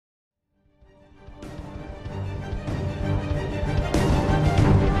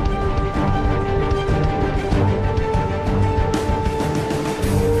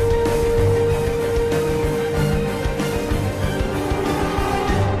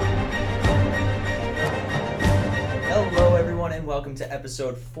welcome to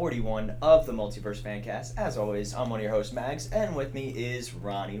episode 41 of the Multiverse Fancast. As always, I'm one of your hosts, Mags, and with me is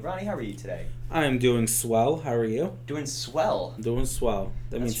Ronnie. Ronnie, how are you today? I'm doing swell. How are you? Doing swell. Doing swell.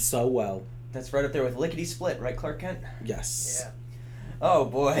 That means so well. That's right up there with lickety split, right, Clark Kent? Yes. Yeah. Oh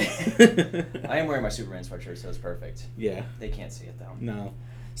boy. I am wearing my Superman sweatshirt, so it's perfect. Yeah. They can't see it though. No.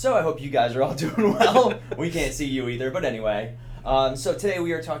 So I hope you guys are all doing well. We can't see you either, but anyway. So today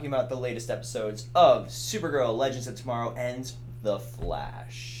we are talking about the latest episodes of Supergirl, Legends of Tomorrow, and The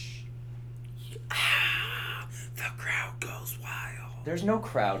Flash. The crowd goes wild. There's no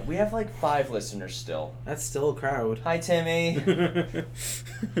crowd. We have like 5 listeners still. That's still a crowd. Hi, Timmy.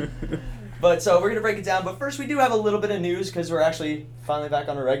 But so we're going to break it down. But first, we do have a little bit of news because we're actually finally back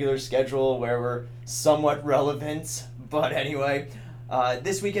on a regular schedule where we're somewhat relevant. But anyway,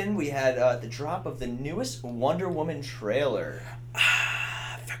 this weekend we had the drop of the newest Wonder Woman trailer.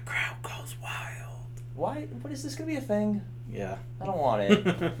 The crowd goes wild. Why? What is this going to be a thing? Yeah. I don't want it.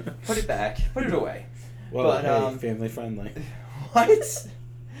 Put it back. Put it away. Well, but, hey, family friendly. What?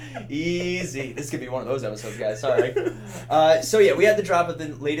 Easy. This could be one of those episodes, guys. Sorry. So yeah, we had the drop of the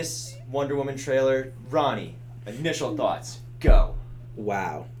latest Wonder Woman trailer. Ronnie, initial thoughts. Go.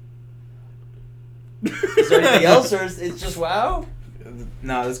 Wow. Is there anything else, or is it just wow?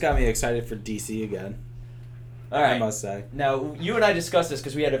 No, this got me excited for DC again. All right. I must say. Now, you and I discussed this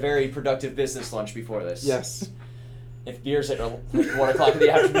because we had a very productive business lunch before this. Yes. If beers at 1 o'clock in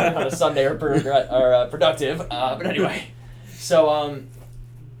the afternoon on a Sunday are productive. But anyway. So,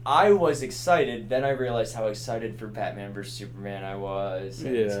 I was excited. Then I realized how excited for Batman vs. Superman I was.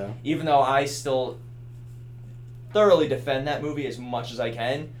 And Yeah. even though I still thoroughly defend that movie as much as I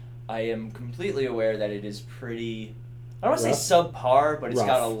can, I am completely aware that it is pretty... I don't want to say subpar, but it's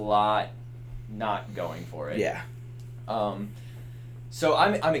got a lot not going for it. Yeah. So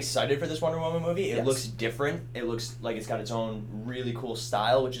I'm excited for this Wonder Woman movie. It Yes. looks different. It looks like it's got its own really cool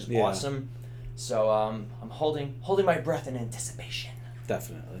style, which is Yeah. awesome. So I'm holding my breath in anticipation.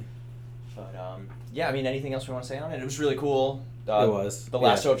 Definitely. But yeah, I mean, anything else we want to say on it? It was really cool. It was. The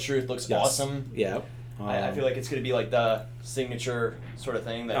Lasso of Truth looks Yes. awesome. Yeah. I feel like it's going to be like the signature sort of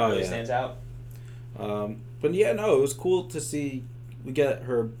thing that really stands out. But yeah, no, it was cool to see. We get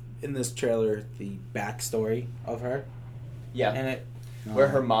her in this trailer, the backstory of her. Yeah. And it. Where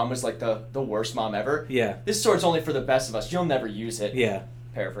her mom was like the worst mom ever. Yeah. This sword's only for the best of us. You'll never use it. Yeah.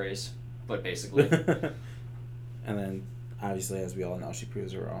 Paraphrase, but basically. And then, obviously, as we all know, she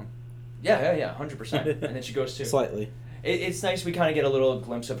proves her wrong. Yeah, 100%. And then she goes to... Slightly. It's nice we kind of get a little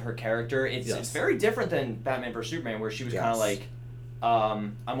glimpse of her character. It's very different than Batman vs. Superman, where she was kind of like,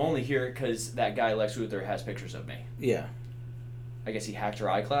 I'm only here because that guy Lex Luthor has pictures of me. Yeah. I guess he hacked her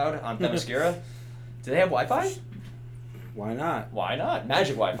iCloud on Themyscira. Do they have Wi-Fi? Why not? Why not?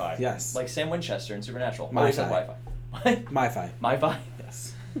 Magic Wi-Fi. Yes. Like Sam Winchester in Supernatural. My-Fi. Wi-Fi. What? My-Fi. My-Fi?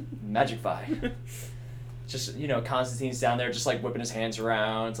 Yes. Magic-Fi. Just, Constantine's down there just, like, whipping his hands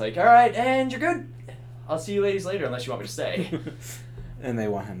around. It's like, all right, and you're good. I'll see you ladies later unless you want me to stay. And they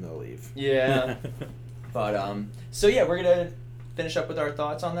want him to leave. Yeah. But, so, yeah, we're going to finish up with our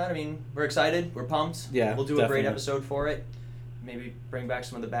thoughts on that. I mean, we're excited. We're pumped. Yeah, We'll do definitely. a great episode for it. Maybe bring back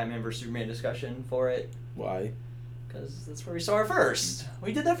some of the Batman vs. Superman discussion for it. Why? Because that's where we saw her first.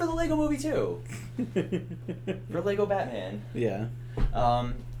 We did that for the Lego movie, too. For Lego Batman. Yeah.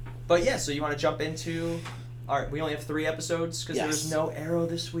 But yeah, so you want to jump into we only have 3 episodes because there's no Arrow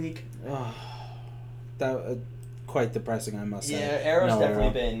this week. Oh, that quite depressing, I must say. Yeah, Arrow's definitely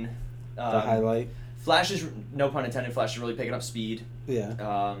been the highlight. Flash is, no pun intended, Flash is really picking up speed.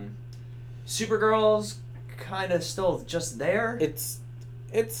 Yeah. Supergirl's kind of still just there.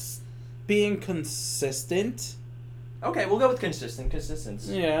 It's being consistent. Okay, we'll go with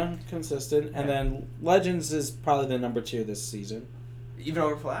consistency. Yeah, consistent. And then Legends is probably the number 2 this season. Even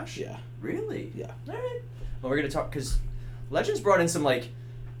over Flash? Yeah. Really? Yeah. All right. Well, we're going to talk, because Legends brought in some, like,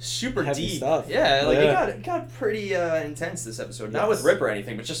 super heavy deep stuff. Yeah, like, it got pretty intense this episode. Not with Rip or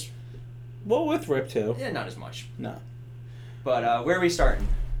anything, but just... Well, with Rip, too. Yeah, not as much. No. But where are we starting?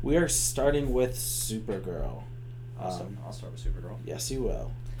 We are starting with Supergirl. I'll start with Supergirl. Yes, you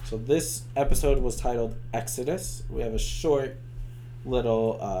will. So this episode was titled Exodus. We have a short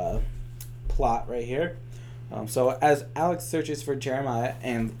little plot right here. So as Alex searches for Jeremiah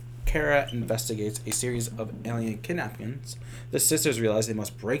and Kara investigates a series of alien kidnappings, the sisters realize they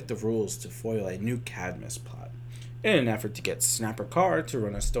must break the rules to foil a new Cadmus plot. In an effort to get Snapper Carr to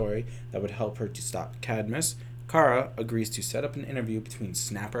run a story that would help her to stop Cadmus, Kara agrees to set up an interview between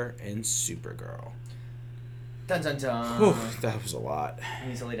Snapper and Supergirl. Dun dun dun. Whew, that was a lot. You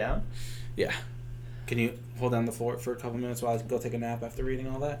need to lay down? Yeah. Can you hold down the fort for a couple minutes while I go take a nap after reading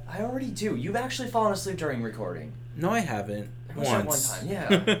all that? I already do. You've actually fallen asleep during recording. No, I haven't. Once. One time,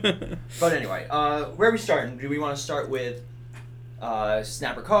 yeah. But anyway, where are we starting? Do we want to start with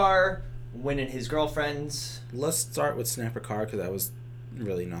Snapper Carr winning his girlfriends? Let's start with Snapper Carr because that was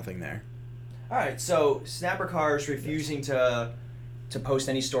really nothing there. All right, so Snapper Carr is refusing to post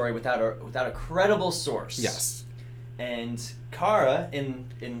any story without a credible source. Yes. And Kara,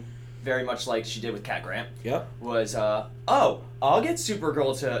 in very much like she did with Cat Grant, Yep. was I'll get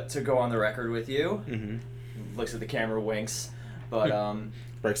Supergirl to go on the record with you. Mm-hmm. Looks at the camera, winks, but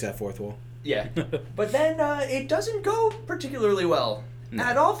breaks that fourth wall. Yeah, but then it doesn't go particularly well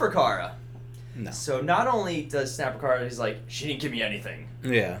at all for Kara. No. So not only does Snapper Carr, he's like, she didn't give me anything.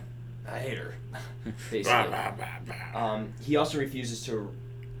 Yeah. I hate her. Basically. He also refuses to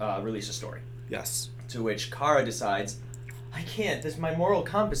release a story. Yes. To which Kara decides, I can't. My moral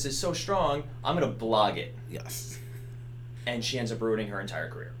compass is so strong. I'm gonna blog it. Yes. And she ends up ruining her entire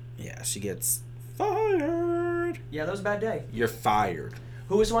career. Yeah, she gets fired. Yeah, that was a bad day. You're fired.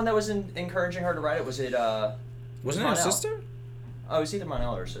 Who was the one that was encouraging her to write it? Was it Wasn't it her sister? Oh, it was either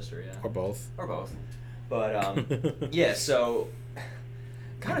Monel or her sister, yeah. Or both. Or both. But yeah, so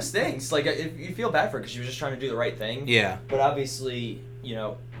kind of stinks. Like you feel bad for her because she was just trying to do the right thing. Yeah. But obviously,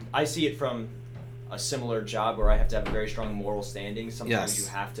 I see it from a similar job where I have to have a very strong moral standing. Sometimes you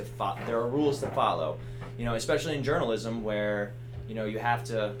have to there are rules to follow. Especially in journalism where you have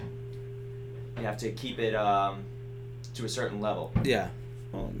to keep it to a certain level. Yeah.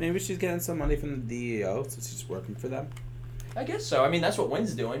 Well, maybe she's getting some money from the DEO since she's working for them. I guess so. I mean, that's what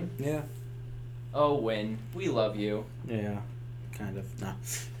Wynn's doing. Yeah. Oh, Wynn, we love you. Yeah. Kind of. No.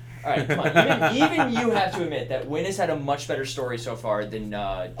 All right, come on. Even you have to admit that Wynn has had a much better story so far than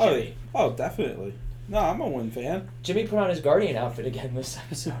Jimmy. Oh, definitely. No, I'm a Wynn fan. Jimmy put on his Guardian outfit again this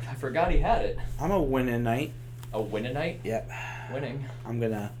episode. I forgot he had it. I'm a Win-a-night. A win-a-night? Yep. Winning. I'm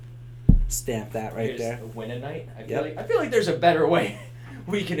gonna stamp that right there. A win-a-night? I feel like there's a better way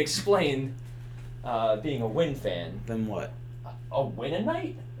we can explain being a Wynn fan. Then what? A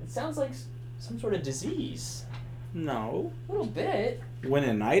win-a-night? It sounds like some sort of disease. No. A little bit.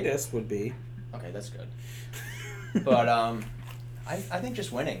 Win-a-nitis would be. Okay, that's good. But I think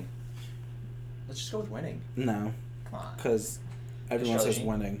just winning. Let's just go with winning. No. Come on. Because everyone says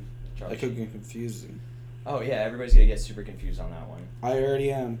winning. Charlie That could get confusing. Oh yeah, everybody's gonna get super confused on that one. I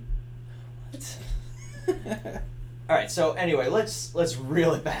already am. What? All right. So anyway, let's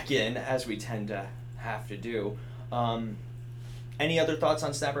reel it back in as we tend to have to do. Any other thoughts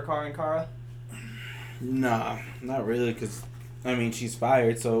on Snapper Carr and Kara? Nah, not really. Because she's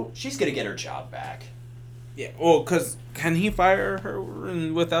fired, so she's gonna get her job back. Yeah. Well, because can he fire her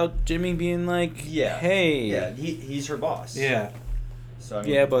without Jimmy being like, yeah, hey? Yeah, he's her boss. Yeah. So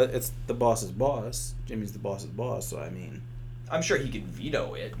yeah, but it's the boss's boss. Jimmy's the boss's boss, so I'm sure he can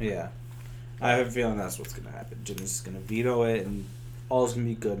veto it. Yeah. I have a feeling that's what's going to happen. Jimmy's just going to veto it, and all's going to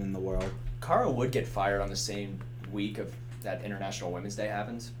be good in the world. Kara would get fired on the same week of that International Women's Day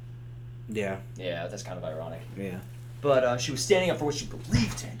happens. Yeah. Yeah, that's kind of ironic. Yeah. But she was standing up for what she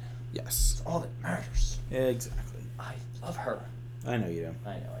believed in. Yes. That's all that matters. Exactly. I love her. I know you do.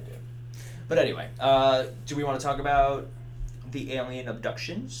 I know I do. But anyway, do we want to talk about the alien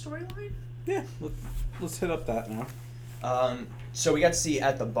abduction storyline? Yeah, let's hit up that now. So we got to see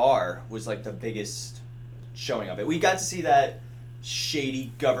at the bar was like the biggest showing of it. We got to see that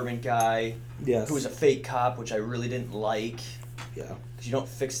shady government guy who was a fake cop, which I really didn't like. Yeah. Because you don't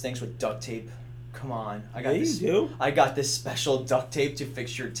fix things with duct tape. Come on. I got this special duct tape to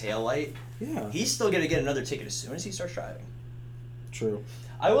fix your taillight. Yeah. He's still going to get another ticket as soon as he starts driving. True.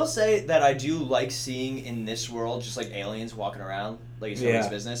 I will say that I do like seeing in this world just like aliens walking around like it's nobody's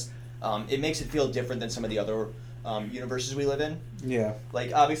business. It makes it feel different than some of the other universes we live in. Yeah.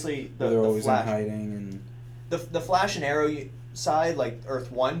 Like obviously they're always Flash, in hiding and the Flash and Arrow side, like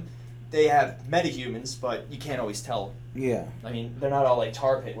Earth 1, they have metahumans, but you can't always tell. Yeah. I mean, they're not all like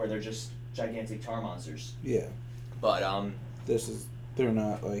Tar Pit where they're just gigantic tar monsters. Yeah. But they're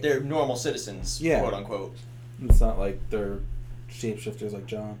not like they're normal citizens, quote unquote. It's not like they're shapeshifters like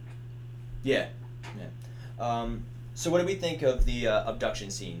John. Yeah. Yeah. So what do we think of the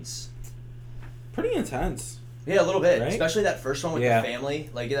abduction scenes? Pretty intense. Yeah, a little bit, right? Especially that first one with the family.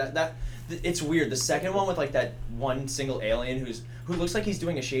 Like that it's weird. The second one with like that one single alien who looks like he's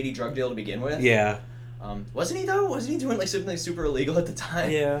doing a shady drug deal to begin with. Yeah. Wasn't he though? Wasn't he doing like something super illegal at the time?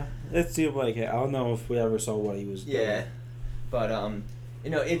 Yeah. It seemed like it. I don't know if we ever saw what he was doing. Yeah. But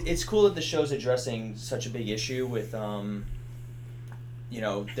it's cool that the show's addressing such a big issue with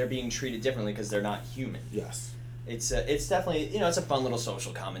they're being treated differently because they're not human. Yes. It's definitely it's a fun little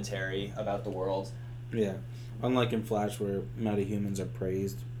social commentary about the world. Yeah. Unlike in Flash, where metahumans are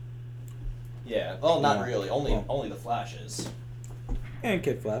praised. Yeah. Well, not Yeah. really. Only the Flash is. And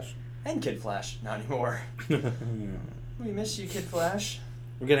Kid Flash. And Kid Flash. Not anymore. We miss you, Kid Flash.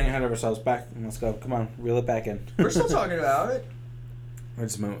 We're getting ahead of ourselves. Back. Let's go. Come on. Reel it back in. We're still talking about it. I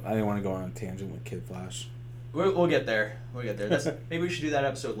didn't want to go on a tangent with Kid Flash. We'll get there. We'll get there. Maybe we should do that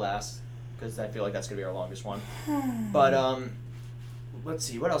episode last, because I feel like that's going to be our longest one. But, let's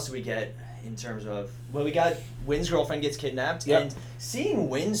see. What else do we get in terms of... Well, we got Wynn's girlfriend gets kidnapped, and seeing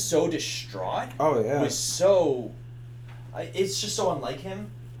Wynn so distraught was so... It's just so unlike him.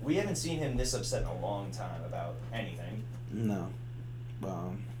 We haven't seen him this upset in a long time about anything. No.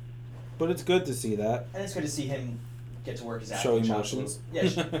 But it's good to see that. And it's good to see him get to work his show acting emotions.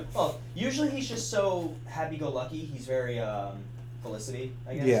 chops. Yeah. Well, usually he's just so happy-go-lucky. He's very Felicity,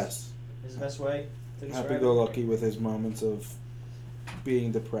 I guess. Yes. Is the best way to describe it. Happy-go-lucky with his moments of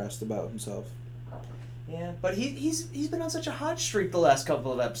being depressed about himself. Yeah, but he's been on such a hot streak the last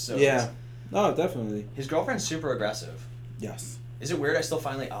couple of episodes. Yeah. No, definitely. His girlfriend's super aggressive. Yes. Is it weird I still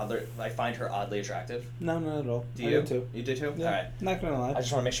I find her oddly attractive? No, not at all. Do you? I do too. You do too? Yeah. Alright. Not gonna lie. I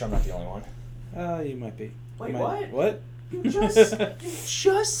just want to make sure I'm not the only one. You might be. Wait, what? What? You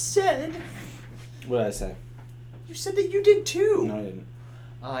just said... What did I say? You said that you did too. No, I didn't.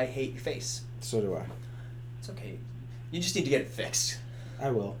 I hate your face. So do I. It's okay. You just need to get it fixed. I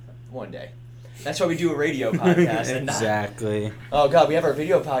will. One day. That's why we do a radio podcast. Exactly. And not... Oh, God, we have our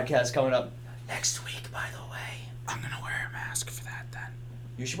video podcast coming up next week, by the way. I'm going to wear a mask for that then.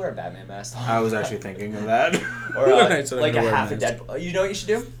 You should wear a Batman mask. I was actually thinking of that. Or like a half a Deadpool. You know what you should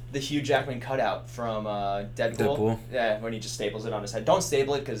do? The Hugh Jackman cutout from Deadpool. Yeah, when he just staples it on his head. Don't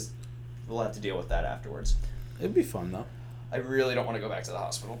staple it because we'll have to deal with that afterwards. It'd be fun, though. I really don't want to go back to the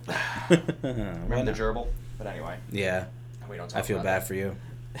hospital. Remember the gerbil? But anyway. Yeah. We don't talk I feel about bad that. for you.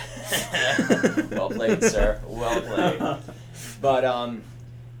 Well played, sir. Well played. But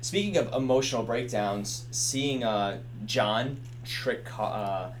speaking of emotional breakdowns, seeing John trick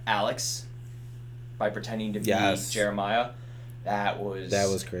Alex by pretending to be Jeremiah, that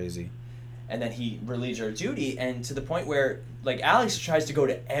was crazy. And then he relieves her of duty, and to the point where like Alex tries to go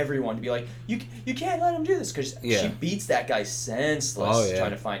to everyone to be like, you can't let him do this, because she beats that guy senseless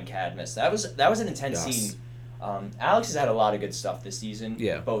trying to find Cadmus. That was an intense scene. Alex has had a lot of good stuff this season.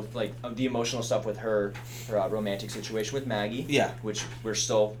 Yeah. Both like the emotional stuff with her romantic situation with Maggie. Yeah. Which we're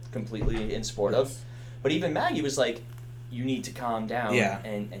still completely in support of. But even Maggie was like, you need to calm down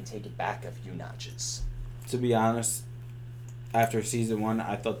and take it back a few notches. To be honest, after season 1,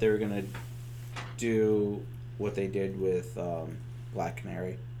 I thought they were going to do what they did with Black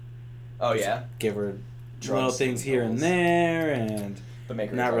Canary. Oh, just yeah? Give her Drugs little things here and there, and but make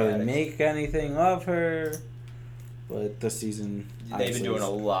her not really make anything of her. But this season, they've been doing a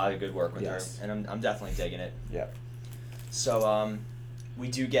lot of good work with her, and I'm definitely digging it. Yeah. So we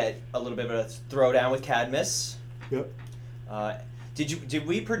do get a little bit of a throwdown with Cadmus. Yep. Did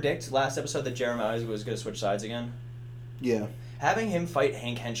we predict last episode that Jeremiah was going to switch sides again? Yeah. Having him fight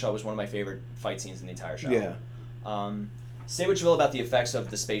Hank Henshaw was one of my favorite fight scenes in the entire show. Yeah. Say what you will about the effects of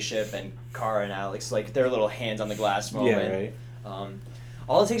the spaceship and Kara and Alex, like their little hands on the glass moment. Yeah, right.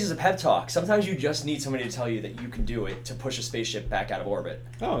 All it takes is a pep talk. Sometimes you just need somebody to tell you that you can do it to push a spaceship back out of orbit.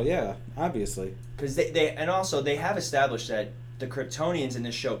 Oh yeah, obviously. Because they have established that the Kryptonians in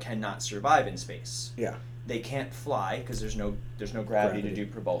this show cannot survive in space. Yeah. They can't fly because there's no gravity to do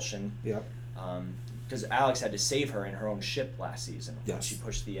propulsion. Yep. Because Alex had to save her in her own ship last season when Yes. she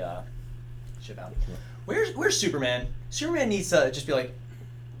pushed the ship out. Where's Superman? Superman needs to just be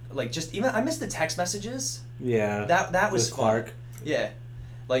like just even. I missed the text messages. Yeah. That was with fun. Clark. Yeah,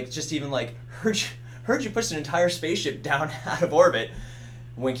 like just even like heard you pushed an entire spaceship down out of orbit.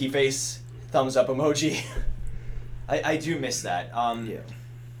 Winky face, thumbs up emoji. I do miss that. Yeah.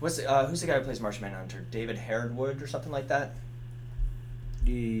 Who's the guy who plays Martian Manhunter? David Harewood or something like that?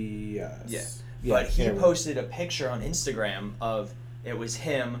 Yes. Yeah. But he posted a picture on Instagram of it was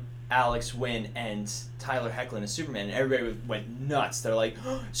him, Alex, Wynn, and Tyler Hoechlin as Superman, and everybody went nuts. They're like,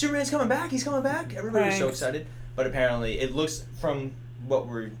 oh, Superman's coming back! He's coming back! Everybody was so excited. But apparently, it looks, from what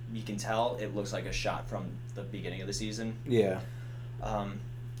you can tell, it looks like a shot from the beginning of the season. Yeah.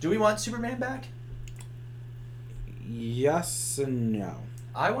 Do we want Superman back? Yes and no.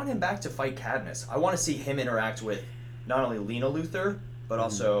 I want him back to fight Cadmus. I want to see him interact with not only Lena Luthor, but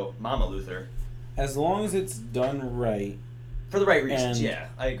also Mama Luthor. As long as it's done right. For the right reasons, yeah,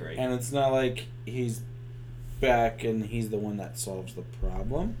 I agree. And it's not like he's back and he's the one that solves the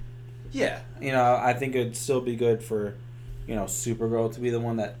problem. Yeah. I think it'd still be good for, Supergirl to be the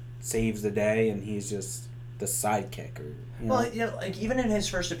one that saves the day, and he's just the sidekick or. Well, like even in his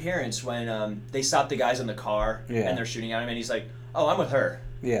first appearance when they stop the guys in the car and they're shooting at him, and he's like, "Oh, I'm with her."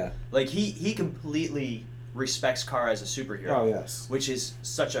 Yeah. Like he completely respects Kara as a superhero. Oh yes. Which is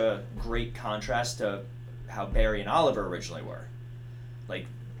such a great contrast to how Barry and Oliver originally were. Like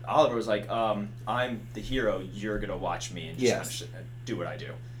Oliver was like, "I'm the hero. You're gonna watch me and just kind of do what I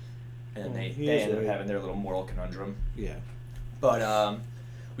do." And they ended up having their little moral conundrum. Yeah. But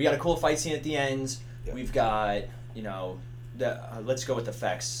we got a cool fight scene at the end. Yep. We've got let's go with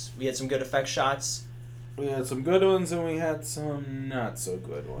effects. We had some good effect shots. We had some good ones and we had some not so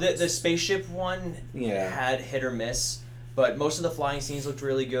good ones. The spaceship one had hit or miss, but most of the flying scenes looked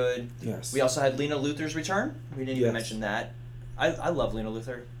really good. Yes. We also had Lena Luthor's return. We didn't even mention that. I love Lena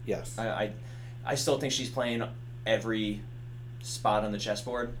Luthor. Yes. I still think she's playing every spot on the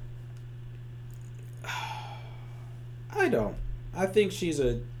chessboard. I don't. I think she's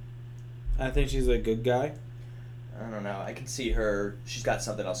a good guy. I don't know. I can see her. She's got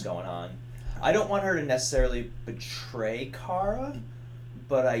something else going on. I don't want her to necessarily betray Kara,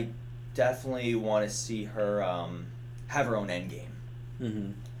 but I definitely want to see her have her own endgame.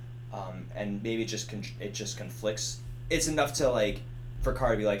 Mm-hmm. And maybe it just conflicts. It's enough to like for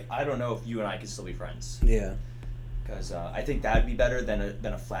Kara to be like, I don't know if you and I can still be friends. Yeah. Because I think that'd be better than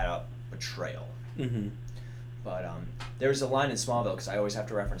a flat out betrayal. Mm-hmm. But there's a line in Smallville, because I always have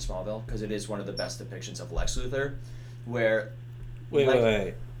to reference Smallville, because it is one of the best depictions of Lex Luthor, where...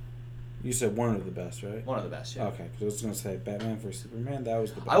 Wait. You said one of the best, right? One of the best, yeah. Okay, because I was going to say Batman vs. Superman, that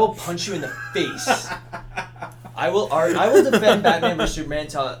was the best. I will punch you in the face. I will defend Batman vs. Superman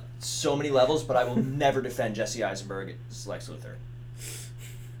to so many levels, but I will never defend Jesse Eisenberg as Lex Luthor.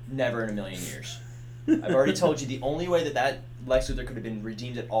 Never in a million years. I've already told you the only way that Lex Luthor could have been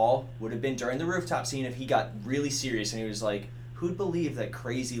redeemed at all would have been during the rooftop scene if he got really serious and he was like, who'd believe that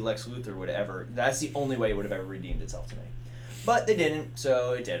crazy Lex Luthor would ever... That's the only way it would have ever redeemed itself to me. But they didn't,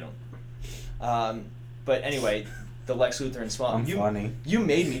 so it didn't. But anyway, the Lex Luthor in Smallville. Funny. You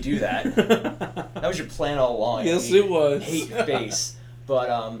made me do that. That was your plan all along. Yes, it was. Hate your face.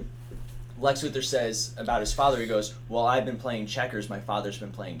 But Lex Luthor says about his father, he goes, well, I've been playing checkers, my father's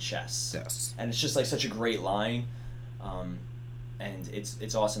been playing chess. Yes. And it's just like such a great line. And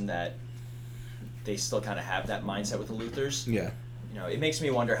it's awesome that they still kind of have that mindset with the Luthors. Yeah. You know, it makes me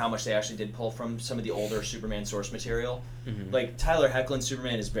wonder how much they actually did pull from some of the older Superman source material. Mm-hmm. Like, Tyler Hoechlin's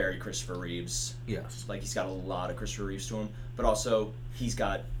Superman is very Christopher Reeves. Yes. Like, he's got a lot of Christopher Reeves to him, but also he's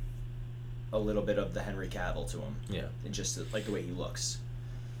got a little bit of the Henry Cavill to him. Yeah. And just, like, the way he looks.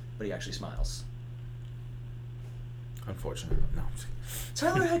 But he actually smiles. Unfortunately. No.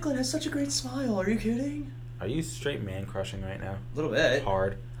 Tyler Hoechlin has such a great smile. Are you kidding? Are you straight man crushing right now? A little bit.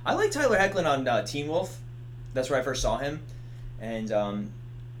 Hard. I like Tyler Hoechlin on Teen Wolf. That's where I first saw him. And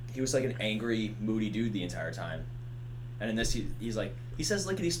he was like an angry, moody dude the entire time. And in this, he's like, he says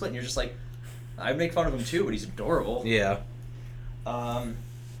lickety split, and you're just like, I make fun of him too, but he's adorable. Yeah.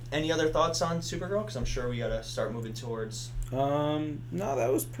 Any other thoughts on Supergirl? Because I'm sure we gotta start moving towards. No,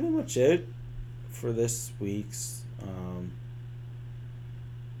 that was pretty much it for this week's.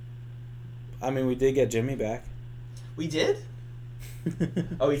 I mean, we did get Jimmy back. We did?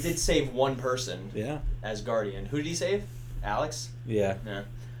 Oh, he did save one person. Yeah. As Guardian. Who did he save? Alex? Yeah. Yeah.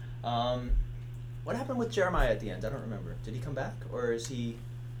 What happened with Jeremiah at the end? I don't remember. Did he come back, or is he?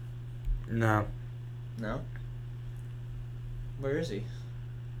 No. No. Where is he?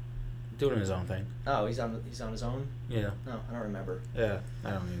 Doing his own thing. Oh, he's on his own. Yeah. No, I don't remember. Yeah,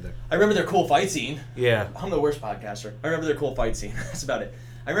 I don't either. I remember their cool fight scene. Yeah. I'm the worst podcaster. I remember their cool fight scene. That's about it.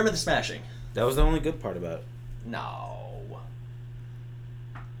 I remember the smashing. That was the only good part about it. No.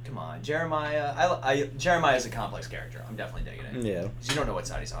 Come on, Jeremiah. Jeremiah's a complex character. I'm definitely digging it. Yeah. 'Cause you don't know what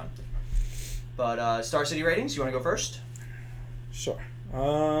side he's on. But Star City ratings. You want to go first? Sure.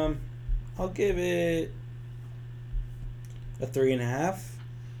 I'll give it a 3.5.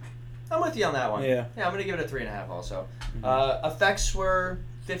 I'm with you on that one. Yeah. Yeah, I'm gonna give it a 3.5 also. Mm-hmm. Effects were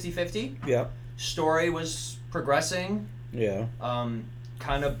 50-50. Yep. Story was progressing. Yeah.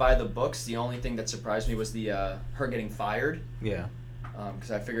 Kind of by the books. The only thing that surprised me was the her getting fired. Yeah.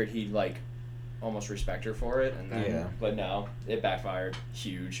 Because I figured he'd like almost respect her for it, and then, but no, it backfired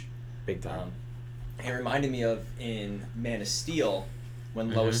huge. Big time. It reminded me of in Man of Steel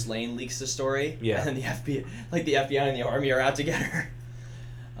when Lois Lane leaks the story. Yeah. And the FBI and the Army are out to get her.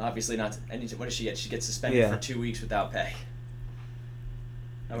 Obviously not. And what does she get? She gets suspended for 2 weeks without pay.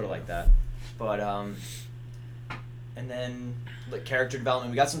 I would have liked that, but and then character development.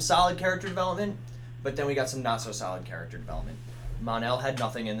 We got some solid character development, but then we got some not so solid character development. Mon-El had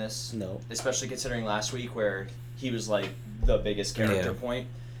nothing in this. No. Especially considering last week where he was like the biggest character point.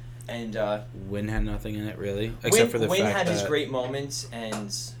 And Wynn had nothing in it, really. Except for the Wynn fact had that... his great moments, and,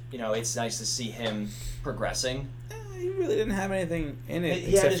 it's nice to see him progressing. He really didn't have anything in it.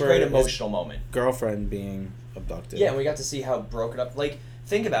 He had his great emotional moment. Girlfriend being abducted. Yeah, and we got to see how broken up... Like,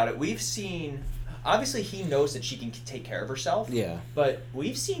 think about it. We've seen... Obviously, he knows that she can take care of herself. Yeah. But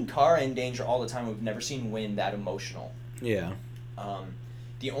we've seen Kara in danger all the time. We've never seen Wynn that emotional. Yeah.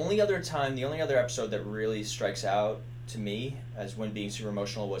 The only other episode that really strikes out to me as Wynn being super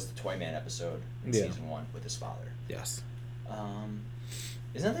emotional was the Toy Man episode in season 1 with his father. Yes.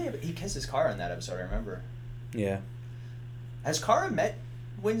 Isn't that he kisses Kara in that episode? I remember. Yeah. Has Kara met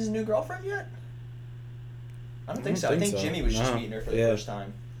Wynn's new girlfriend yet? I don't think so. I think Jimmy was just meeting her for the first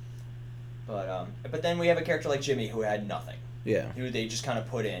time. But then we have a character like Jimmy who had nothing. Yeah. Who they just kind of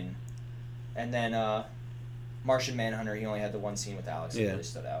put in, and then Martian Manhunter. He only had the one scene with Alex that really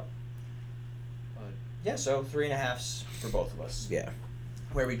stood out. But yeah, so 3.5s for both of us. Yeah.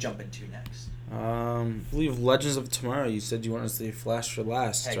 Where are we jumping to next? I believe Legends of Tomorrow. You said you wanted to see Flash for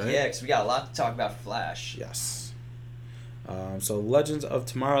last, Heck right? yeah, because we got a lot to talk about for Flash. Yes. So Legends of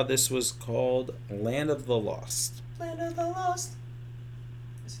Tomorrow. This was called Land of the Lost. Land of the Lost.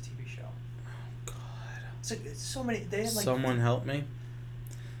 It's a TV show. Oh God. It's so many. They had like. Someone help me.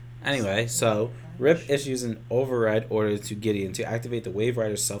 Anyway, so Rip issues an override order to Gideon to activate the Wave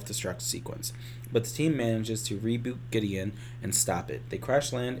Rider self-destruct sequence, but the team manages to reboot Gideon and stop it. They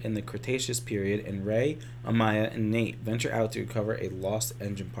crash land in the Cretaceous period, and Ray, Amaya, and Nate venture out to recover a lost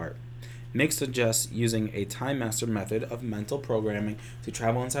engine part. Mick suggests using a Time Master method of mental programming to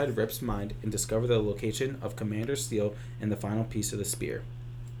travel inside Rip's mind and discover the location of Commander Steel and the final piece of the spear.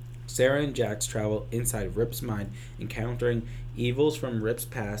 Sarah and Jax travel inside Rip's mind, encountering evils from Rip's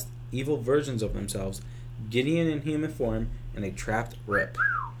past, evil versions of themselves, Gideon in human form, and a trapped Rip.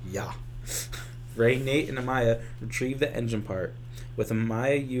 Yeah. Ray, Nate, and Amaya retrieve the engine part, with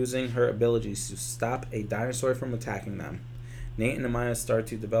Amaya using her abilities to stop a dinosaur from attacking them. Nate and Amaya start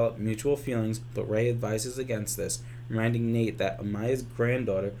to develop mutual feelings, but Ray advises against this, reminding Nate that Amaya's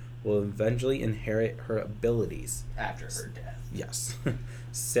granddaughter will eventually inherit her abilities. After her death. Yes.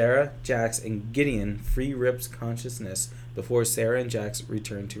 Sarah, Jax, and Gideon free Rip's consciousness before Sarah and Jax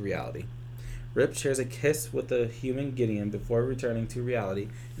return to reality. Rip shares a kiss with the human Gideon before returning to reality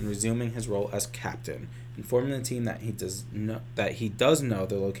and resuming his role as captain, informing the team that he does know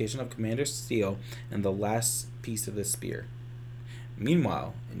the location of Commander Steel and the last piece of the spear.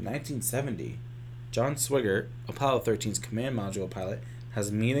 Meanwhile, in 1970, John Swigert, Apollo 13's command module pilot, has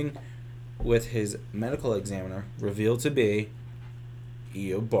a meeting with his medical examiner, revealed to be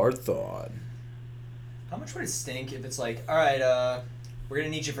Eobarthon. How much would it stink if it's like, all right, we're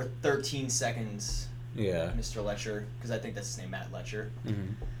going to need you for 13 seconds, Mr. Letcher, because I think that's his name, Matt Letcher.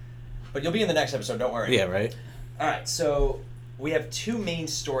 Mm-hmm. But you'll be in the next episode, don't worry. Yeah, right? All right, so we have two main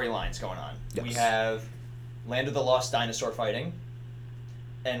storylines going on. Yes. We have Land of the Lost dinosaur fighting,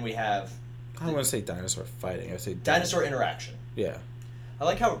 and we have... I don't want to say dinosaur fighting. I would say dinosaur interaction. Yeah. I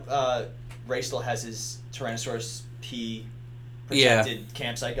like how Ray still has his Tyrannosaurus P protected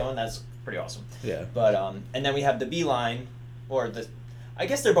campsite going. That's pretty awesome. Yeah. But and then we have the beeline, or the... I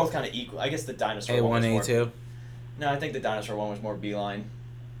guess they're both kind of equal. I guess the dinosaur A1, one was A2? more... No, I think the dinosaur one was more beeline.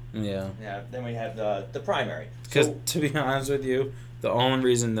 Yeah. Yeah, then we have the primary. Because, to be honest with you, the only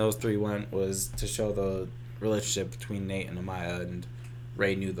reason those three went was to show the relationship between Nate and Amaya, and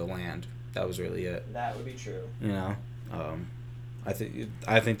Ray knew the land. That was really it. That would be true. You know? I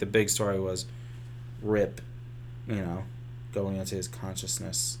think the big story was Rip, going into his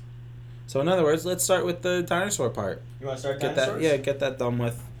consciousness. So, in other words, let's start with the dinosaur part. You want to start Get dinosaurs? get that done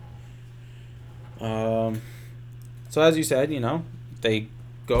with. So, as you said, they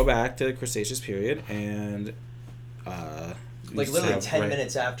go back to the Cretaceous period, and literally 10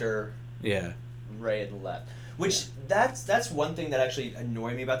 minutes after Ray had left. Which that's one thing that actually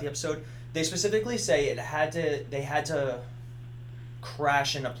annoyed me about the episode. They specifically say they had to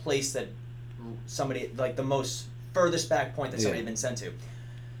crash in a place that somebody, like the most furthest back point that somebody had been sent to.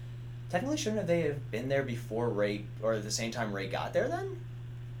 Technically, shouldn't they have been there before Ray, or at the same time Ray got there then?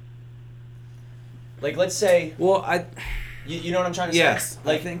 Like, let's say... Well, You know what I'm trying to say? Yes.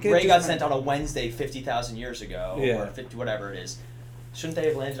 Like, Ray got sent on a Wednesday 50,000 years ago, or 50, whatever it is. Shouldn't they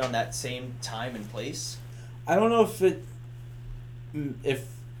have landed on that same time and place? I don't know if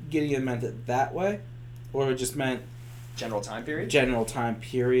Gideon meant it that way, or it just meant general time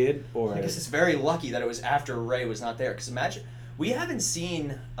period, or I guess it's very lucky that it was after Ray was not there. Because imagine, we've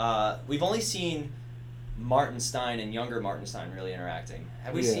only seen Martin Stein and younger Martin Stein really interacting.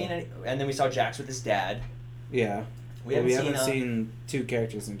 Have we seen any? And then we saw Jax with his dad. Yeah. We Well, haven't, seen two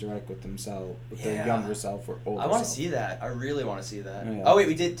characters interact with themselves, with their younger self or older I want to self. see that. I really want to see that. Yeah. Oh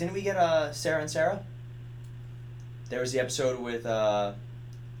wait, didn't we get Sarah and Sarah? There was the episode with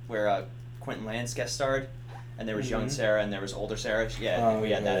where Quentin Lance guest starred, and there was young Sarah and there was older Sarah. Yeah,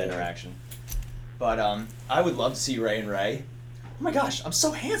 we had that interaction. But I would love to see Ray and Ray. Oh my gosh, I'm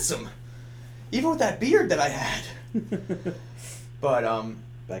so handsome, even with that beard that I had. But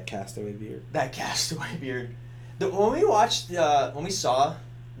that castaway beard. That castaway beard. When we saw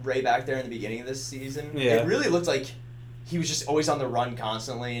Ray back there in the beginning of this season, it really looked like he was just always on the run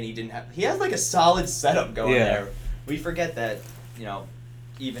constantly, and he has like a solid setup going there. We forget that,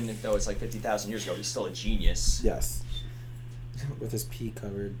 even though it's like 50,000 years ago, he's still a genius. Yes. With his pea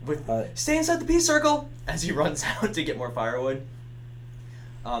covered. Stay inside the pea circle as he runs out to get more firewood.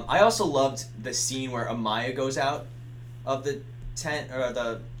 I also loved the scene where Amaya goes out of the tent or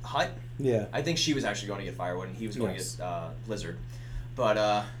the hut. Yeah. I think she was actually going to get firewood and he was going to get Blizzard.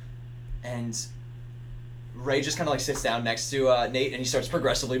 But and Ray just kind of like sits down next to Nate and he starts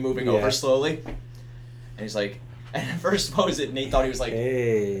progressively moving over slowly. And he's like, and at first, what was it? Nate thought he was like,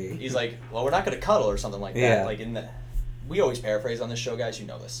 hey. He's like, well, we're not going to cuddle or something like that. Yeah. Like we always paraphrase on this show, guys. You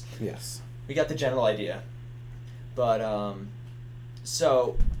know this. Yes. We got the general idea. But,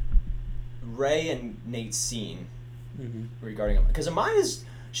 so, Ray and Nate's scene regarding him. Because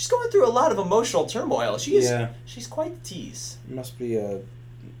she's going through a lot of emotional turmoil. She's quite the tease. It must be a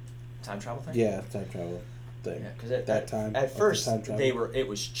time travel thing? Yeah, time travel thing. Yeah, because at first, it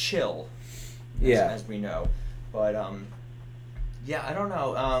was chill. As we know. But, I don't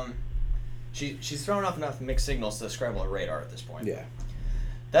know. She's thrown off enough mixed signals to describe a radar at this point. Yeah.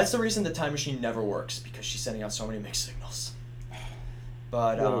 That's the reason the time machine never works, because she's sending out so many mixed signals.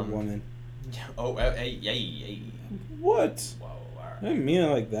 But, what a woman. Oh, hey. What? Whoa, all right. I didn't mean it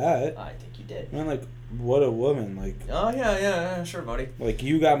like that. I think you did. I mean, like, what a woman. Like. Oh, yeah, sure, buddy. Like,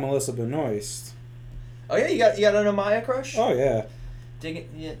 you got Melissa Benoist. Oh, yeah, you got an Amaya crush? Oh, yeah.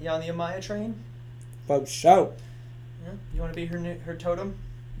 You on the Amaya train? Fuck, shout. Yeah, you want to be her totem?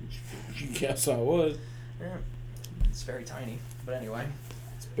 Yes, I would. Yeah. It's very tiny, but anyway.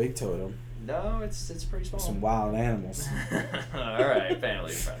 It's a big totem. No, it's pretty small. Some wild animals. All right,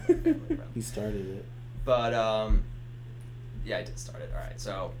 family friendly. He started it. But I did start it. All right,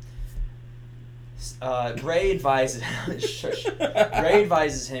 so Ray advises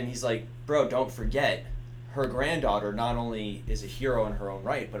him. He's like, bro, don't forget, her granddaughter not only is a hero in her own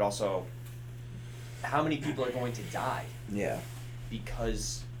right, but also how many people are going to die? Yeah.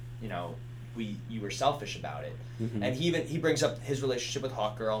 Because you were selfish about it, mm-hmm. and he brings up his relationship with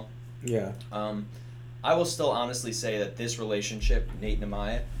Hawkgirl. Yeah. I will still honestly say that this relationship, Nate and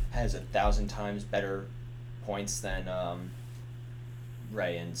Amaya, has 1,000 times better points than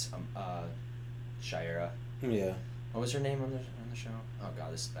Ray and Shira. Yeah. What was her name on the show? Oh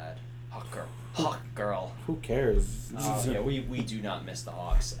god, this is bad. Hawkgirl. Who cares? Oh yeah, we do not miss the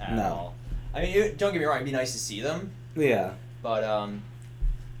Hawks at all. I mean, don't get me wrong, it'd be nice to see them. Yeah. But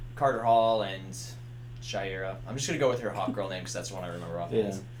Carter Hall and Shira. I'm just gonna go with her Hawkgirl name because that's the one I remember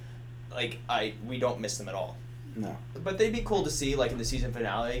offhand. Yeah. Like we don't miss them at all. No. But they'd be cool to see, like in the season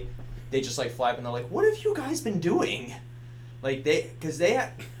finale, they just like fly up and they're like, "What have you guys been doing?" Like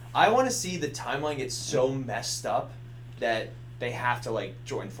I want to see the timeline get so messed up that they have to like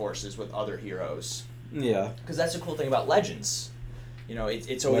join forces with other heroes. Yeah. Because that's the cool thing about Legends.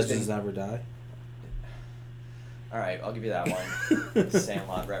 It's always Legends never die. All right, I'll give you that one.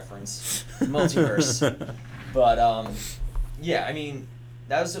 Sandlot reference, multiverse. But I mean,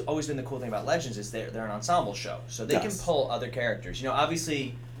 that has always been the cool thing about Legends is they're an ensemble show, so they can pull other characters.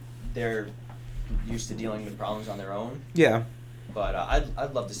 Obviously, they're used to dealing with problems on their own. Yeah. But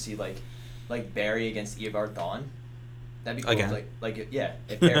I'd love to see like Barry against Eobard Thawne. That'd be cool. Again.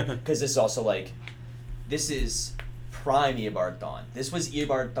 If Barry, because this is also this is prime Eobard Thawne. This was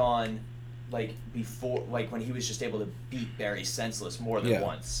Eobard Thawne, before, when he was just able to beat Barry senseless more than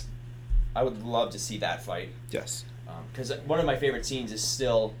once. I would love to see that fight. Yes. Because one of my favorite scenes is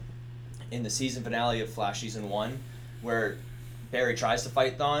still in the season finale of Flash season 1, where Barry tries to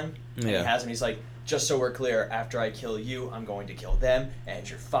fight Thawne. And he has him. He's like, just so we're clear, after I kill you, I'm going to kill them and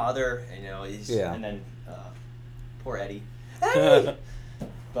your father. And, and then poor Eddie. Eddie!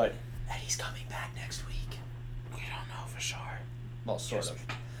 But Eddie's coming back next week. We don't know for sure. Well, sort of.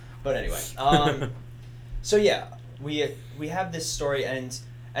 But anyway, so yeah, we have this story, and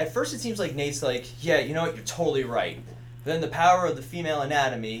at first it seems like Nate's like, yeah, you know what, you're totally right. But then the power of the female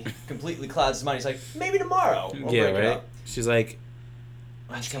anatomy completely clouds his mind. He's like, maybe tomorrow we'll break it up. She's like,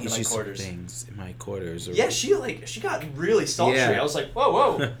 let's come to my quarters. Things in my quarters. Yeah, she got really sultry. I was like,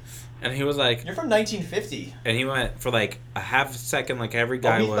 whoa. And he was like... You're from 1950. And he went for like a half a second like every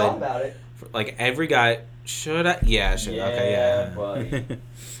guy would. Thought about it. Like every guy... Should I? Yeah, should. Yeah, okay, yeah. buddy.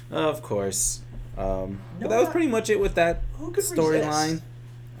 Of course. But that was pretty much it with that storyline.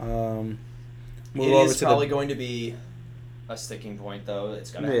 It is probably going to be a sticking point, though.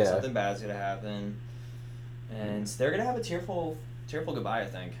 It's gonna have something bad's gonna happen, and they're gonna have a tearful goodbye, I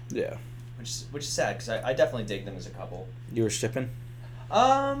think. Yeah. Which is sad because I definitely dig them as a couple. You were shipping?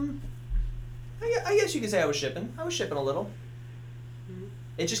 I guess you could say I was shipping. I was shipping a little. Mm-hmm.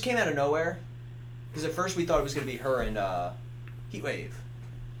 It just came out of nowhere. Because at first we thought it was going to be her and Heatwave.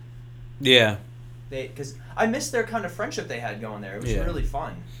 Yeah. Because I missed their kind of friendship they had going there. It was really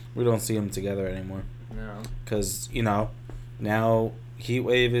fun. We don't see them together anymore. No. Because, now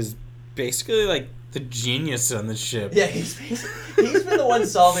Heatwave is basically like the genius on the ship. Yeah, he's been the one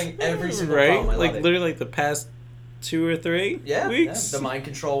solving every single problem. I love it. Literally like the past 2 or 3 weeks. Yeah, the mind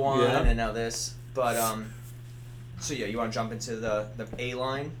control one and now this. But, so yeah, you want to jump into the A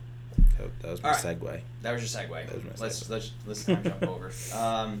line? That was my segue. That was your segue. Let's time jump over.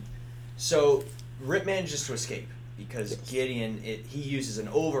 So Rip manages to escape because Gideon he uses an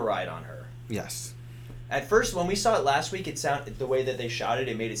override on her. Yes. At first, when we saw it last week, it sounded the way that they shot it.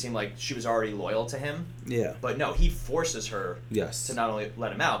 It made it seem like she was already loyal to him. Yeah. But no, he forces her. Yes. To not only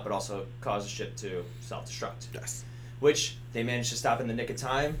let him out, but also cause the ship to self-destruct. Yes. Which they managed to stop in the nick of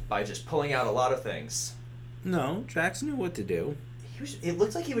time by just pulling out a lot of things. No, Drax knew what to do. It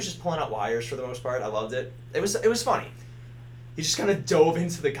looked like he was just pulling out wires for the most part. I loved it. It was funny. He just kind of dove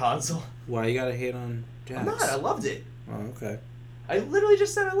into the console. Why you gotta hate on Drax? I'm not. I loved it. Oh, okay. I literally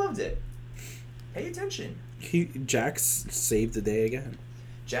just said I loved it. Pay attention. Jax saved the day again.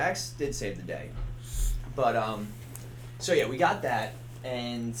 Jax did save the day. But, so yeah, we got that,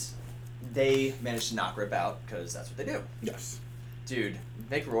 and they managed to knock Rip out, because that's what they do. Yes. Dude,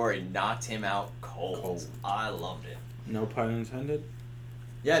 Mick Rory knocked him out cold. I loved it. No pun intended?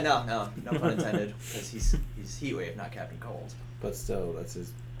 Yeah, no pun intended, because he's Heatwave, not Captain Cold. But still, that's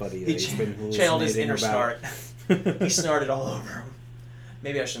his buddy that he's been channeled his inner about. snart. He snorted all over him.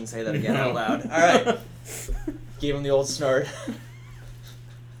 Maybe I shouldn't say that again out loud. All right. Gave him the old snort.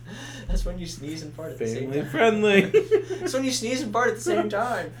 That's when you sneeze and fart at the same time. Family friendly. That's when you sneeze and fart at the same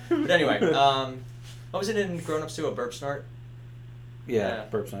time. But anyway, what was it in Grown Ups 2, a burp snort? Yeah,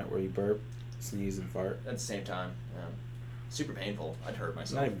 burp snort where you burp, sneeze, and fart. At the same time. Super painful. I'd hurt myself.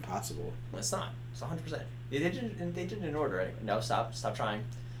 It's not even possible. It's not. It's 100%. They did it in order anyway. No, stop trying.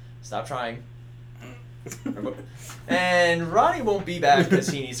 Stop trying. And Ronnie won't be back because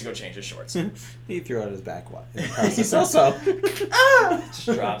he needs to go change his shorts. He threw out his back in the process also. Just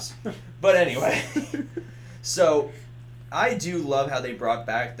drops. But anyway. So, I do love how they brought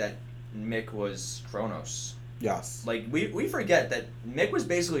back that Mick was Kronos. Yes. Like, we forget that Mick was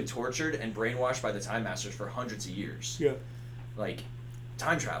basically tortured and brainwashed by the Time Masters for hundreds of years. Yeah. Like,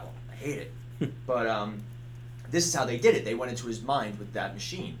 time travel. I hate it. But, this is how they did it. They went into his mind with that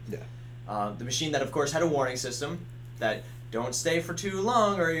machine. Yeah. The machine that, of course, had a warning system that don't stay for too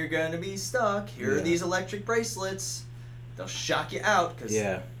long or you're going to be stuck. Here are these electric bracelets. They'll shock you out because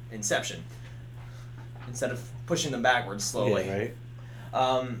Inception. Instead of pushing them backwards slowly. Yeah,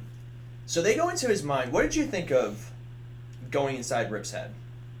 right. So they go into his mind. What did you think of going inside Rip's head?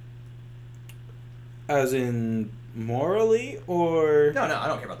 As in morally or... No, I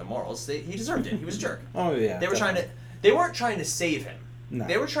don't care about the morals. He deserved it. He was a jerk. Oh, yeah. They weren't trying to save him. No.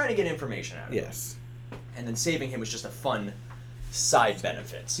 They were trying to get information out of him. Yes. And then saving him was just a fun side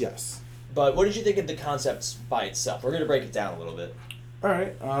benefit. Yes. But what did you think of the concept by itself? We're going to break it down a little bit. All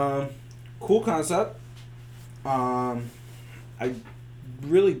right. Cool concept. I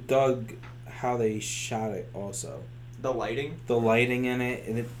really dug how they shot it also. The lighting? The lighting in it.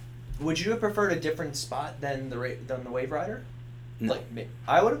 And would you have preferred a different spot than the Wave Rider? No. Like,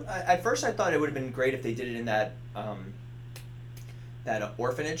 I would have. At first, I thought it would have been great if they did it in that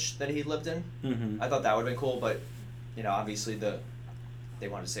orphanage that he lived in. Mm-hmm. I thought that would have been cool, but obviously they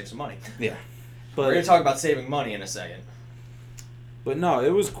wanted to save some money. Yeah, but we're gonna talk about saving money in a second. But no, it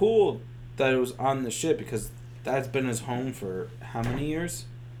was cool that it was on the ship because that's been his home for how many years?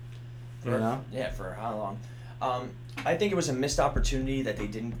 Yeah, for how long? I think it was a missed opportunity that they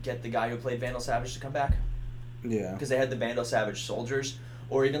didn't get the guy who played Vandal Savage to come back. Yeah. Because they had the Vandal Savage soldiers,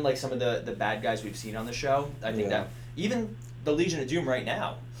 or even like some of the bad guys we've seen on the show. I think that even the Legion of Doom right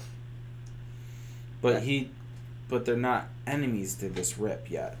now. But they're not enemies to this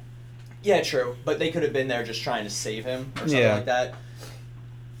Rip yet. Yeah, true. But they could have been there just trying to save him or something like that.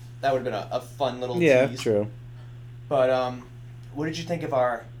 That would have been a fun little tease. Yeah, true. But what did you think of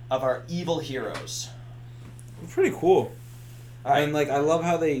our evil heroes? Pretty cool. And I love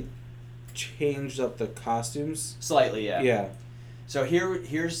how they changed up the costumes. Slightly, yeah. Yeah. So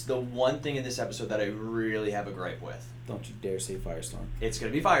here's the one thing in this episode that I really have a gripe with. Don't you dare say Firestorm. It's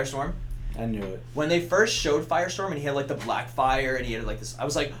gonna be Firestorm. I knew it. When they first showed Firestorm and he had like the black fire and he had like this, I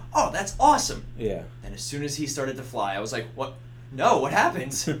was like, oh, that's awesome. Yeah. And as soon as he started to fly, I was like, what? No, what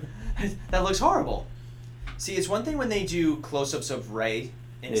happens? That looks horrible. See, it's one thing when they do close-ups of Ray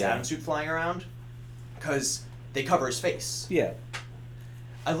in his Atom suit flying around, because they cover his face. Yeah.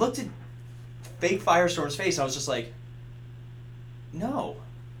 I looked at fake Firestorm's face and I was just like, no,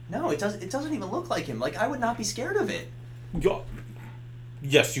 it doesn't even look like him. Like, I would not be scared of it.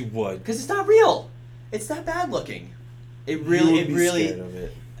 Yes, you would. Because it's not real. It's that bad looking. It really, scared of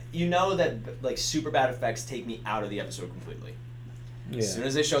it. You know that like super bad effects take me out of the episode completely. Yeah. As soon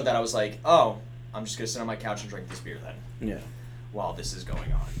as they showed that, I was like, oh, I'm just gonna sit on my couch and drink this beer then. Yeah. While this is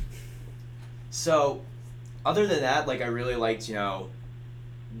going on. So, other than that, like I really liked,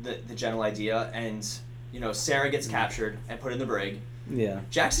 the general idea, and Sarah gets captured and put in the brig. Yeah.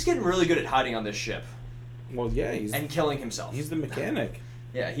 Jax is getting really good at hiding on this ship. Well, yeah, and killing himself. He's the mechanic.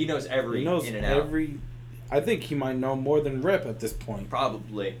 Yeah, he knows every in and out. I think he might know more than Rip at this point.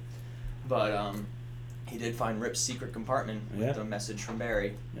 Probably. But he did find Rip's secret compartment with a message from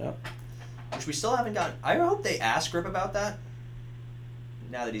Barry. Yeah. Which we still haven't gotten. I hope they ask Rip about that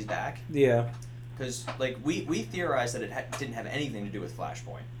now that he's back. Yeah. Because, like, we theorized that it didn't have anything to do with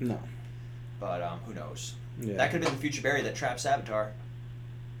Flashpoint. No. But who knows? Yeah. That could have been the future Barry that trapped Savitar.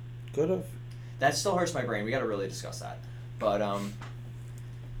 Could have. That still hurts my brain. We got to really discuss that. But,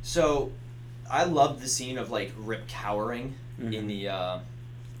 so, I love the scene of, like, Rip cowering in the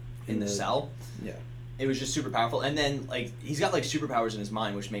cell. Yeah. It was just super powerful. And then, like, he's got, like, superpowers in his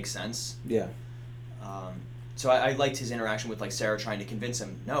mind, which makes sense. Yeah. So I liked his interaction with, like, Sarah trying to convince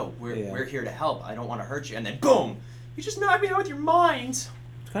him, no, we're here to help. I don't want to hurt you. And then, boom! You just knocked me out with your mind! It's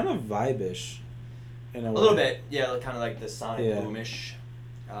kind of vibe-ish. In a way. Little bit. Yeah, kind of like the Sonic Boom-ish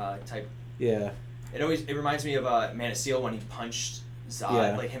type. Yeah. It reminds me of Man of Steel when he punched Zod.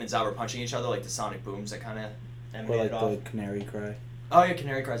 Yeah. Like, him and Zod were punching each other, like the Sonic Booms that kind of Or emanated like off. the Canary Cry. Oh, yeah,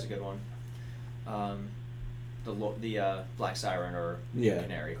 Canary Cry's a good one. The Black Siren or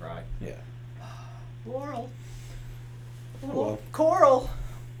Canary Cry. Yeah. Laurel. Well. Coral.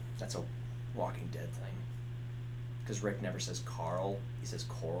 That's a Walking Dead thing. Because Rick never says Carl. He says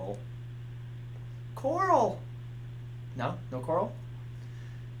Coral. Coral. No Coral.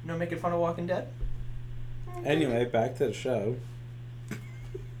 No making fun of Walking Dead. Anyway, back to the show.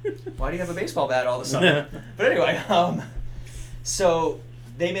 Why do you have a baseball bat all of a sudden? But anyway, so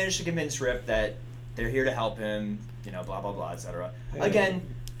they managed to convince Rip that they're here to help him. Blah blah blah, etc. Yeah. Again.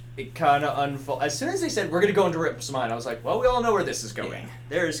 It kind of unfolded. As soon as they said, we're going to go into Rip's mind, I was like, well, we all know where this is going. Yeah.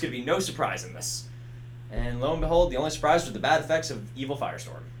 There's going to be no surprise in this. And lo and behold, the only surprise was the bad effects of evil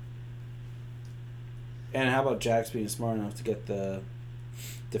Firestorm. And how about Jax being smart enough to get the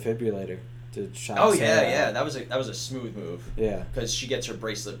defibrillator to shock Oh, Sarah yeah. out? That was a smooth move. Yeah. Because she gets her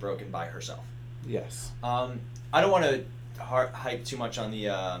bracelet broken by herself. Yes. I don't want to hype too much on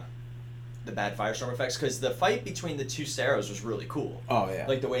the bad Firestorm effects, because the fight between the two Sarahs was really cool. Oh yeah.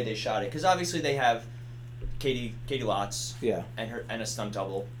 Like the way they shot it, because obviously they have Katie Lotz. Yeah. And a stunt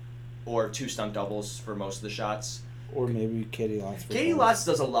double, or two stunt doubles for most of the shots. Or maybe Katie Lotz. Katie Lotz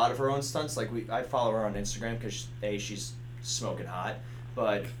does a lot of her own stunts. Like I follow her on Instagram because she's smoking hot,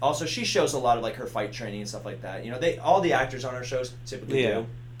 but also she shows a lot of like her fight training and stuff like that. All the actors on her shows typically do.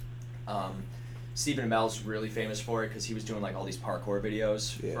 Stephen Amell's really famous for it because he was doing like all these parkour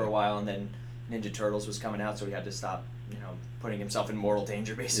videos for a while, and then Ninja Turtles was coming out, so he had to stop, putting himself in mortal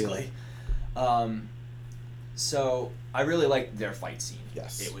danger basically. Yeah. So I really liked their fight scene.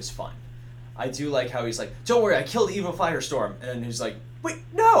 Yes, it was fun. I do like how he's like, "Don't worry, I killed evil Firestorm," and then he's like, "Wait,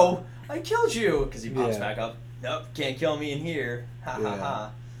 no, I killed you," because he pops back up. Nope, can't kill me in here. Ha ha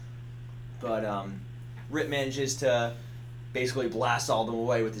ha. But Rip manages to basically blast all of them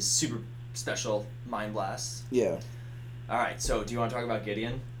away with his super special mind blasts. Yeah. All right, so do you want to talk about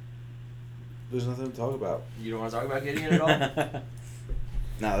Gideon? There's nothing to talk about. You don't want to talk about Gideon at all?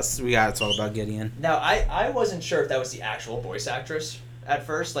 No, we gotta talk about Gideon. Now, I wasn't sure if that was the actual voice actress at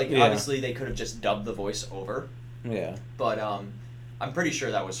first. Like, obviously they could have just dubbed the voice over. Yeah. But I'm pretty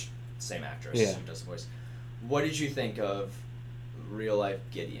sure that was the same actress who does the voice. What did you think of real life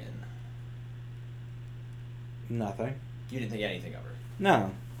Gideon? Nothing. You didn't think anything of her?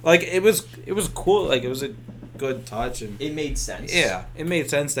 No. Like, it was cool. Like, it was a good touch. And it made sense. Yeah. It made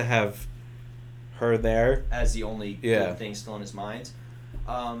sense to have her there. As the only good thing still in his mind.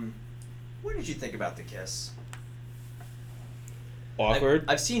 What did you think about the kiss? Awkward.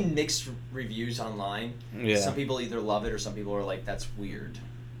 I've seen mixed reviews online. Yeah. Some people either love it or some people are like, that's weird.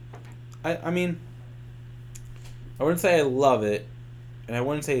 I mean, I wouldn't say I love it, and I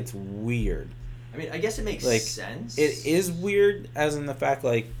wouldn't say it's weird. I mean, I guess it makes Like, sense. It is weird, as in the fact,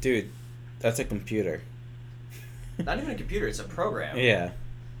 like, dude, that's a computer. Not even a computer, it's a program. Yeah,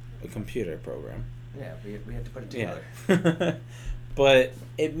 a computer program. Yeah, we have to put it together. Yeah. But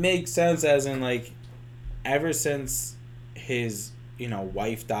it makes sense, as in, like, ever since his,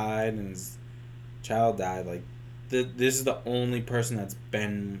 wife died and his child died, like, this is the only person that's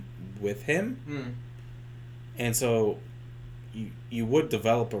been with him. Mm. And so you would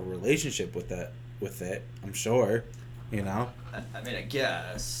develop a relationship with it, I'm sure, I mean, I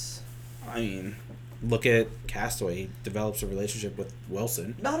guess. I mean, look at Castaway. He develops a relationship with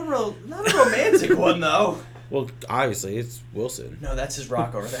Wilson. Not a romantic one, though. Well, obviously, it's Wilson. No, that's his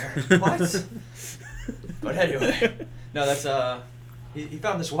rock over there. What? But anyway. No, that's, he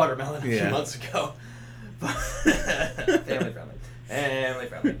found this watermelon a few months ago. Family friendly. Family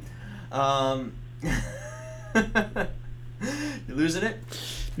friendly. You losing it?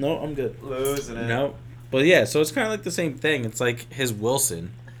 No, I'm good. Losing it. No. But yeah, so it's kind of like the same thing. It's like his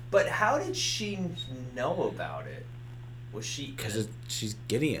Wilson. But how did she know about it? Was she... Because she's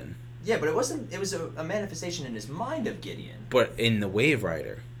Gideon. Yeah, but it wasn't... It was a manifestation in his mind of Gideon. But in the Wave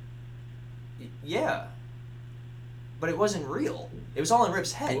Rider. Yeah. But it wasn't real. It was all in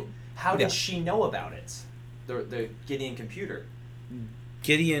Rip's head. Well, how did she know about it? The Gideon computer.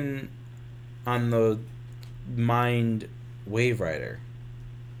 Gideon on the Mind Wave Rider.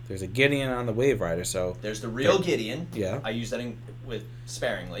 There's a Gideon on the Wave Rider, so... There's the real Gideon. Yeah. I use that with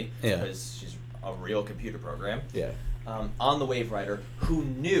sparingly. Yeah. Because she's a real computer program. Yeah. On the Wave Rider, who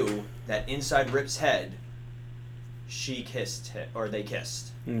knew that inside Rip's head, she kissed him, or they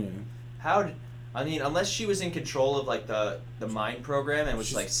kissed. Mm. I mean, unless she was in control of, like, the mind program and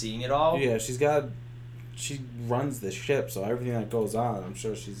was, like, seeing it all. Yeah, she runs the ship, so everything that goes on, I'm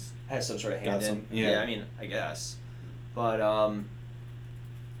sure she's... Has some sort of hand in. Yeah, I mean, I guess. But,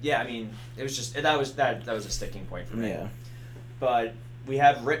 yeah, I mean, it was just, that was a sticking point for me. Yeah. But we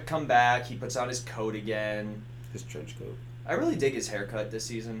have Rip come back, he puts on his coat again. His trench coat. I really dig his haircut this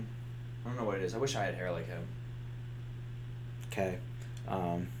season. I don't know what it is. I wish I had hair like him. Okay.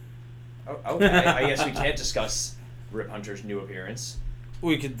 Okay, I guess we can't discuss Rip Hunter's new appearance.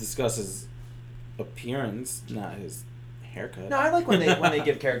 We could discuss his appearance, not his haircut. No, I like when they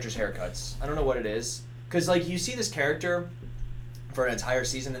give characters haircuts. I don't know what it is. Because, like, you see this character for an entire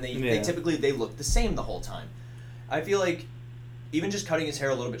season, and they typically look the same the whole time. I feel like even just cutting his hair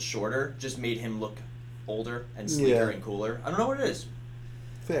a little bit shorter just made him look older and sleeker and cooler. I don't know what it is.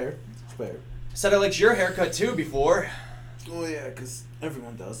 Fair. Said I liked your haircut too before. Oh yeah, because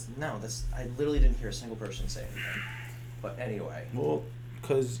everyone does. No, I literally didn't hear a single person say anything. But anyway. Well,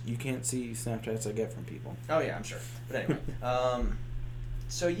 because you can't see Snapchats I get from people. Oh yeah, I'm sure. But anyway.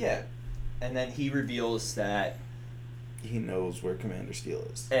 So yeah. And then he reveals that he knows where Commander Steel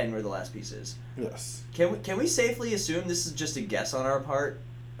is. And where the last piece is. Yes. Can we safely assume this is just a guess on our part?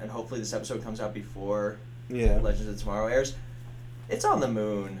 And hopefully this episode comes out before Legends of Tomorrow airs. It's on the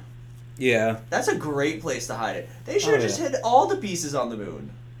moon. Yeah. That's a great place to hide it. They should have just hid all the pieces on the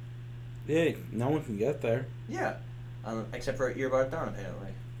moon. Yeah, no one can get there. Yeah. Except for Earbard Thorn, apparently.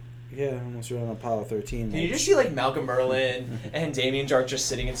 Yeah, unless you're on Apollo 13. Can you just see, like, Malcolm Merlin and Damien Dark just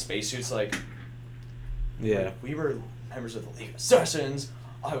sitting in spacesuits, like... Yeah. Like, we were members of the League of Assassins.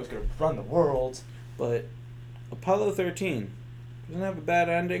 I was going to run the world. But Apollo 13 doesn't have a bad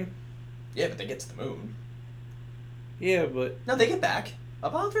ending. Yeah, but they get to the moon. Yeah, but... No, they get back.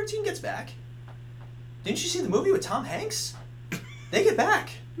 Apollo 13 gets back. Didn't you see the movie with Tom Hanks? They get back.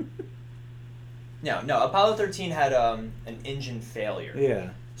 No, Apollo 13 had an engine failure.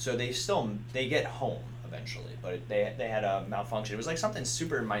 Yeah. So they get home eventually, but they had a malfunction. It was like something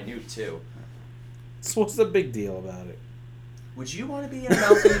super minute too. So what's the big deal about it? Would you want to be in a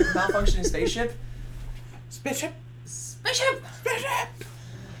malfunctioning spaceship? Spaceship.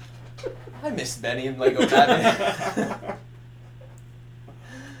 I miss Benny and Lego Batman.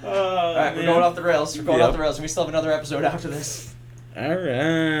 All right, we're going off the rails. We're going off the rails, and we still have another episode after this. All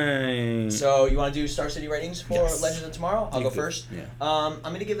right. So you want to do Star City ratings for Legends of Tomorrow? I'll go first. Yeah. I'm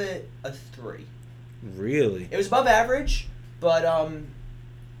gonna give it a 3. Really? It was above average, but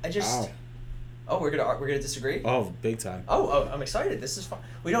I just. Wow. Oh, we're gonna disagree? Oh, big time. Oh, I'm excited. This is fun.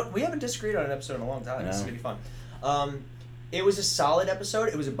 We haven't disagreed on an episode in a long time. No. This is gonna be fun. It was a solid episode.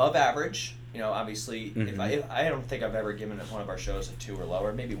 It was above average. You know, obviously, if I don't think I've ever given one of our shows a 2 or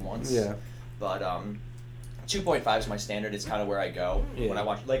lower, maybe once. Yeah. But 2.5 is my standard. It's kind of where I go when I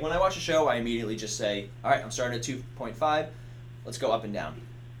watch a show. I immediately just say, all right, I'm starting at 2.5. Let's go up and down.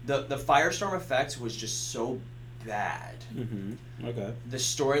 The Firestorm effect was just so bad. Mm-hmm. Okay. The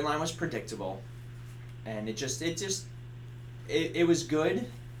storyline was predictable, and it was good,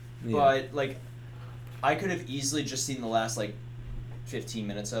 Yeah. but like I could have easily just seen the last like 15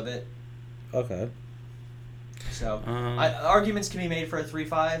 minutes of it. Okay. So arguments can be made for a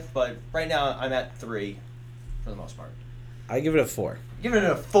 3.5, but right now I'm at 3 for the most part. I give it a 4. Give it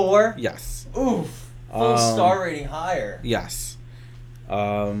a 4? Yes. Oof. Full star rating higher. Yes.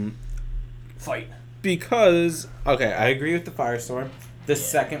 Fight. Because, okay, I agree with the Firestorm. The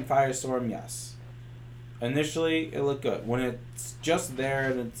second Firestorm, yes. Initially, it looked good. When it's just there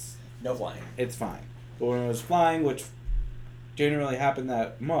and it's... No flying. It's fine. But when it was flying, which didn't really happen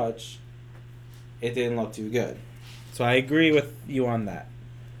that much, it didn't look too good. So I agree with you on that.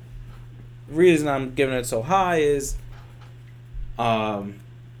 The reason I'm giving it so high is...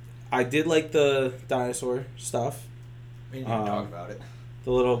 I did like the dinosaur stuff. We didn't even talk about it.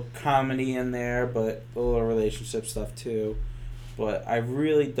 The little comedy in there, but the little relationship stuff too. But I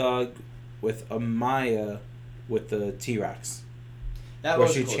really dug with Amaya with the T-Rex. That where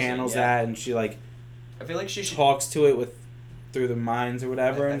was she cool channels scene, yeah. that and she like I feel like she should talks to it through the minds or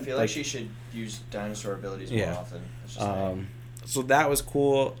whatever. I feel like she should use dinosaur abilities more often. It's just so that was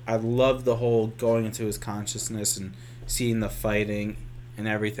cool. I love the whole going into his consciousness and seeing the fighting and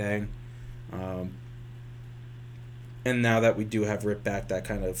everything. And now that we do have Rip back, that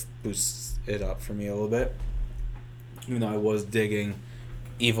kind of boosts it up for me a little bit. Even though I was digging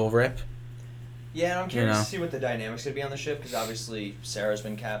Evil Rip. Yeah, and I'm curious to see what the dynamic's going to be on the ship, because obviously Sarah's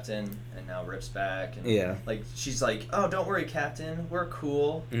been captain, and now Rip's back. And yeah. Like, she's like, oh, don't worry, Captain. We're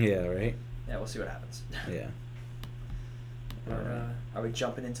cool. Yeah, right? Yeah, we'll see what happens. Yeah. Are we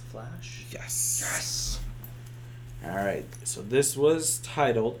jumping into Flash? Yes. Yes! Alright, so this was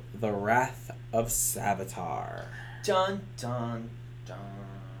titled The Wrath of Savitar. Dun, dun, dun.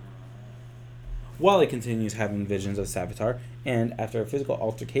 Wally continues having visions of Savitar, and after a physical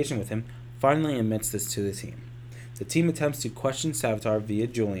altercation with him, finally admits this to the team. The team attempts to question Savitar via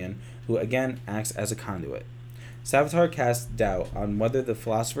Julian, who again acts as a conduit. Savitar casts doubt on whether the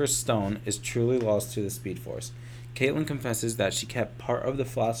Philosopher's Stone is truly lost to the Speed Force. Caitlin confesses that she kept part of the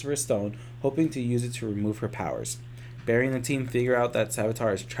Philosopher's Stone, hoping to use it to remove her powers. Barry and the team figure out that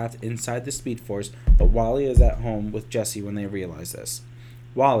Savitar is trapped inside the Speed Force, but Wally is at home with Jesse when they realize this.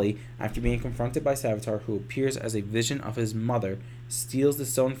 Wally, after being confronted by Savitar, who appears as a vision of his mother, steals the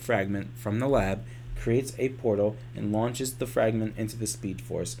stone fragment from the lab, creates a portal, and launches the fragment into the Speed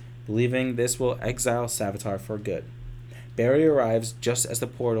Force, believing this will exile Savitar for good. Barry arrives just as the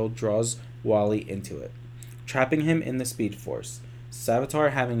portal draws Wally into it, trapping him in the Speed Force.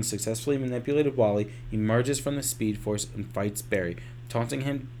 Savitar, having successfully manipulated Wally, emerges from the Speed Force and fights Barry, taunting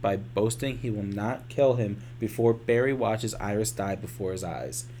him by boasting he will not kill him before Barry watches Iris die before his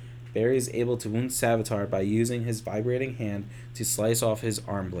eyes. Barry is able to wound Savitar by using his vibrating hand to slice off his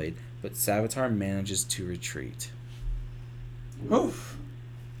arm blade, but Savitar manages to retreat. Oof.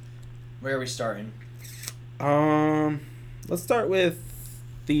 Where are we starting? Let's start with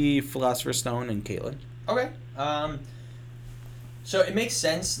the Philosopher's Stone and Caitlin. Okay. So it makes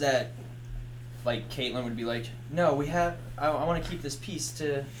sense that, like, Caitlin would be like, no, I want to keep this piece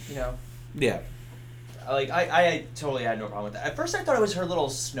to, Yeah. Like, I totally had no problem with that. At first I thought it was her little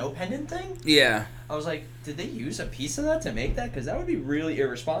snow pendant thing. Yeah. I was like, did they use a piece of that to make that? Because that would be really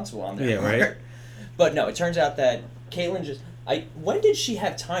irresponsible on their part. Yeah, right? But no, it turns out that Caitlin just... when did she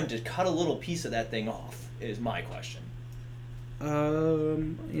have time to cut a little piece of that thing off, is my question.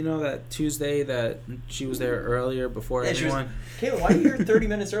 That Tuesday that she was there earlier before everyone. Caitlin, why are you here 30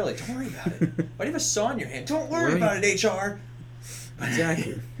 minutes early? Don't worry about it. Why do you have a saw in your hand? Don't worry about it, HR.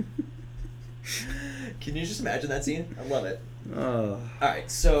 Exactly. Can you just imagine that scene? I love it. All right,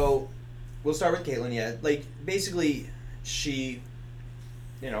 so we'll start with Caitlin. Yeah, like basically, she's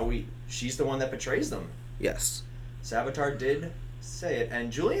the one that betrays them. Yes. Savitar did say it,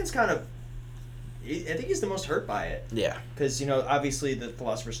 and Julian's kind of. I think he's the most hurt by it. Yeah. Because obviously the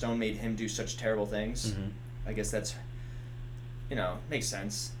Philosopher's Stone made him do such terrible things. Mm-hmm. I guess that's, makes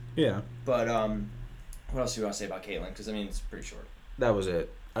sense. Yeah. But what else do you want to say about Caitlin? Because it's pretty short. That was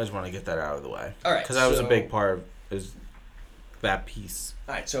it. I just want to get that out of the way. All right. Because that was a big part of that piece.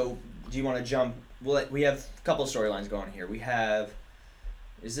 All right. So do you want to jump? We have a couple of storylines going here. We have.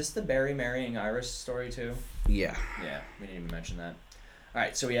 Is this the Barry marrying Iris story too? Yeah. Yeah. We didn't even mention that. All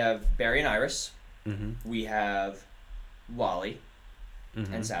right. So we have Barry and Iris. Mm-hmm. We have Wally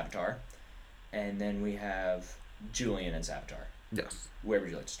and Savitar, and then we have Julian and Savitar. Yes. Where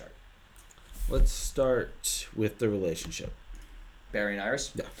would you like to start? Let's start with the relationship. Barry and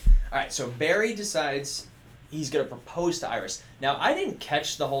Iris? Yeah. All right, so Barry decides he's going to propose to Iris. Now, I didn't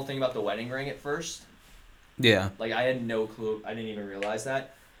catch the whole thing about the wedding ring at first. Yeah. Like, I had no clue. I didn't even realize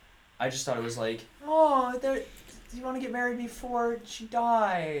that. I just thought it was like, oh, you want to get married before she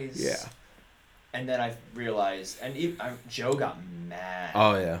dies. Yeah. And then I realized, and Joe got mad.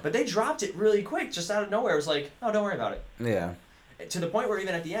 Oh, yeah. But they dropped it really quick, just out of nowhere. It was like, oh, don't worry about it. Yeah. To the point where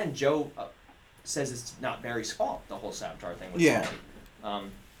even at the end, Joe says it's not Barry's fault, the whole Savitar thing with Yeah. Wally.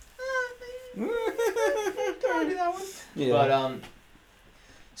 Don't do that one. Yeah. But,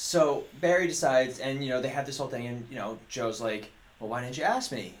 so Barry decides, and, they have this whole thing, and, Joe's like, well, why didn't you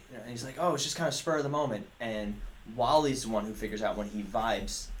ask me? And he's like, oh, it's just kind of spur of the moment. And Wally's the one who figures out when he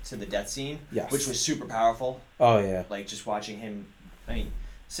vibes to the death scene, Yes. which was super powerful. Oh, yeah. Like, just watching him, I mean,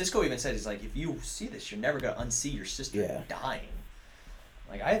 Cisco even said, he's like, if you see this, you're never going to unsee your sister dying.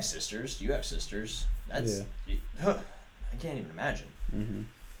 Like, I have sisters. You have sisters. That's... Yeah. I can't even imagine. Mm-hmm.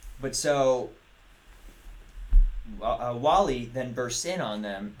 But so... Wally then bursts in on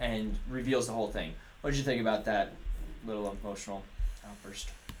them and reveals the whole thing. What did you think about that little emotional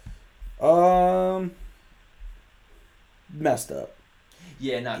outburst? Messed up.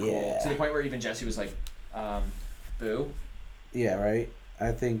 Yeah, not cool. To the point where even Jesse was like, boo. Yeah, right?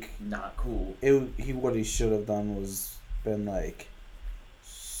 I think... Not cool. What he should have done was been like,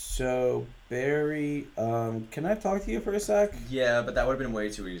 so, Barry, can I talk to you for a sec? Yeah, but that would have been way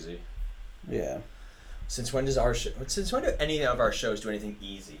too easy. Yeah. Since when do any of our shows do anything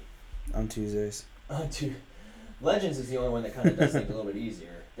easy? On Tuesdays. Legends is the only one that kind of does things a little bit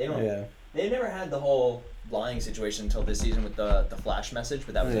easier. They don't. Yeah. They never had the whole lying situation until this season with the flash message,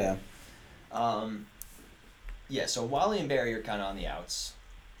 but that was it. Yeah. So Wally and Barry are kind of on the outs.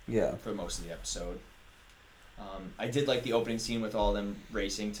 Yeah. For most of the episode. I did like the opening scene with all of them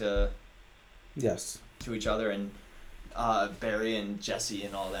racing to. Yes. To each other and Barry and Jesse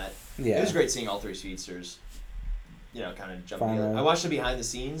and all that. Yeah. It was great seeing all three speedsters. Kind of jumping together. I watched the behind the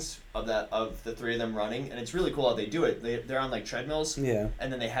scenes of the three of them running, and it's really cool how they do it. They're on like treadmills. Yeah.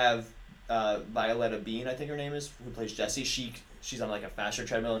 And then they have Violetta Bean, I think her name is, who plays Jessie. She's on like a faster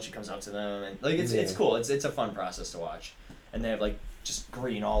treadmill, and she comes up to them, and like it's cool. It's a fun process to watch, and they have like just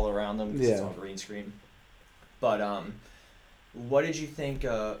green all around them because it's on green screen. But what did you think?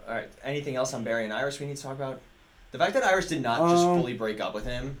 All right, anything else on Barry and Iris we need to talk about? The fact that Iris did not just fully break up with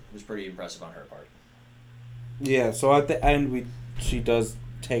him was pretty impressive on her part. Yeah, so at the end, she does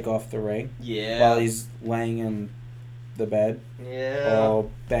take off the ring. Yeah. While he's laying in the bed. Yeah.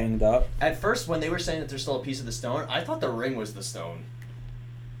 All banged up. At first, when they were saying that there's still a piece of the stone, I thought the ring was the stone.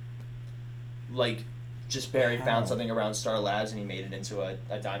 Like, just Barry found something around Star Labs and he made it into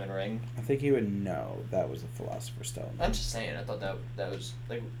a diamond ring. I think he would know that was a Philosopher's Stone. I'm just saying, I thought that was,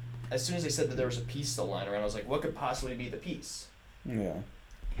 like, as soon as they said that there was a piece still lying around, I was like, what could possibly be the piece? Yeah.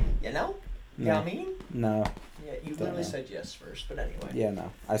 You know? You know what I mean? No. Yeah, you literally said yes first, but anyway. Yeah,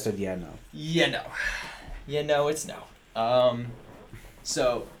 no. I said yeah, no. Yeah, no. Yeah, no, it's no.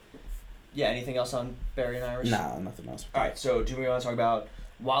 So, yeah, anything else on Barry and Iris? No, nothing else. Alright, so do we want to talk about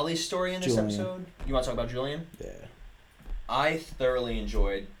Wally's story in this Julian. episode? You want to talk about Julian? Yeah. I thoroughly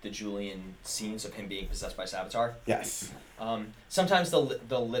enjoyed the Julian scenes of him being possessed by Savitar. Yes. Sometimes the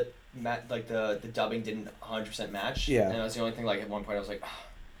lip, like the dubbing didn't 100% match. Yeah. And that was the only thing, like, at one point I was like,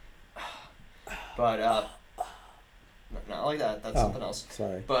 but, not like that. That's something else.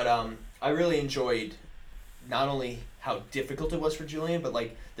 Sorry. But I really enjoyed not only how difficult it was for Julian, but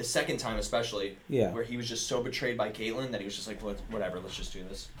like the second time especially, where he was just so betrayed by Caitlin that he was just like, whatever, let's just do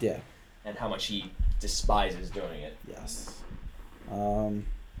this. Yeah. And how much he despises doing it. Yes.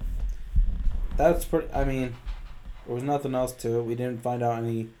 That's pretty. I mean, there was nothing else to it. We didn't find out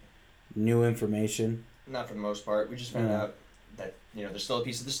any new information. Not for the most part. We just found out that there's still a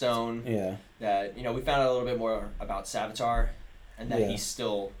piece of the stone. Yeah. That we found out a little bit more about Savitar, and that he's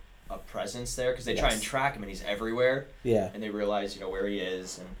still a presence there because they try and track him and he's everywhere. Yeah. And they realize where he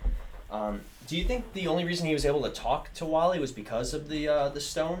is. And do you think the only reason he was able to talk to Wally was because of the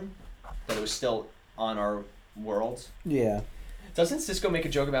stone, that it was still on our world? Yeah. Doesn't Cisco make a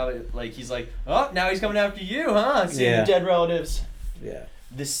joke about it? Like he's like, oh, now he's coming after you, huh? Seeing the dead relatives. Yeah.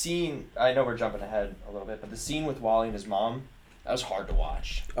 The scene, I know we're jumping ahead a little bit, but the scene with Wally and his mom, that was hard to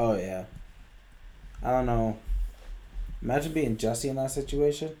watch. Oh, yeah. I don't know. Imagine being Jesse in that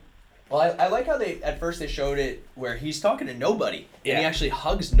situation. Well, I like how at first they showed it where he's talking to nobody. Yeah. And he actually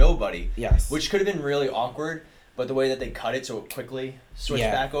hugs nobody. Yes. Which could have been really awkward, but the way that they cut it so it quickly switched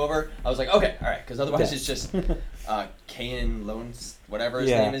back over, I was like, okay, all right. Because otherwise it's just Kanan Loans, whatever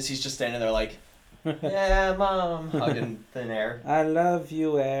his name is, he's just standing there like, yeah, Mom, hugging thin air. I love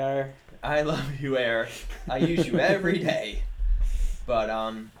you, Air. I love you, Air. I use you every day. But,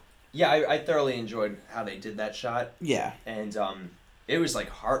 yeah, I thoroughly enjoyed how they did that shot. Yeah. And it was, like,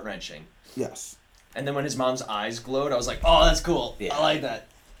 heart-wrenching. Yes. And then when his mom's eyes glowed, I was like, oh, that's cool. Yeah. I like that.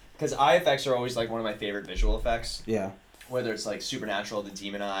 Because eye effects are always like one of my favorite visual effects. Yeah. Whether it's like Supernatural, the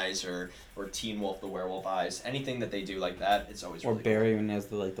demon eyes, or Teen Wolf, the werewolf eyes. Anything that they do like that, it's always really Barry when he has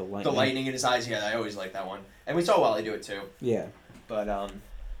the lightning. The lightning in his eyes, yeah, I always like that one. And we saw Wally do it too. Yeah. But, what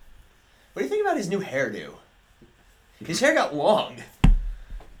do you think about his new hairdo? His hair got long.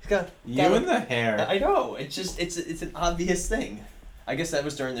 And the hair. I know. It's just, it's an obvious thing. I guess that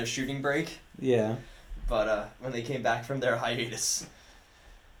was during their shooting break. Yeah. But, when they came back from their hiatus.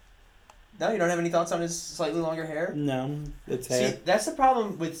 No, you don't have any thoughts on his slightly longer hair? No, it's hair. See, that's the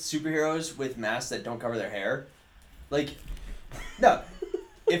problem with superheroes with masks that don't cover their hair. Like, no.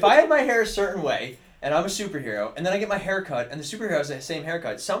 If I had my hair a certain way, and I'm a superhero, and then I get my hair cut, and the superhero has the same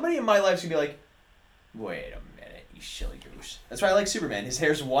haircut, somebody in my life's gonna be like, wait a minute, you silly goose. That's why I like Superman. His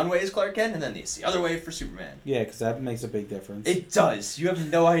hair's one way as Clark Kent, and then it's the other way for Superman. Yeah, because that makes a big difference. It does. You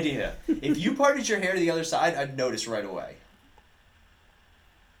have no idea. If you parted your hair to the other side, I'd notice right away.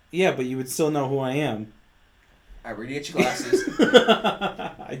 Yeah, but you would still know who I am. Alright, we're gonna get you glasses.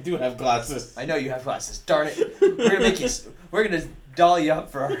 I do have glasses. I know you have glasses. Darn it. We're gonna doll you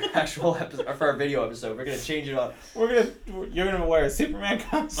up for our actual episode, or for our video episode. We're gonna change it up. You're gonna wear a Superman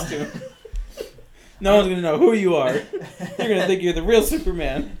costume. No one's gonna know who you are. You're gonna think you're the real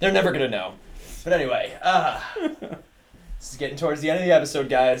Superman. They're never gonna know. But anyway, this is getting towards the end of the episode,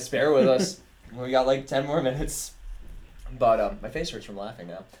 guys. Bear with us. We got like 10 more minutes. But my face hurts from laughing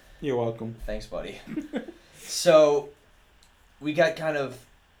now. You're welcome. Thanks, buddy. So, we got kind of...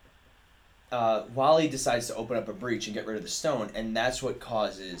 Wally decides to open up a breach and get rid of the stone, and that's what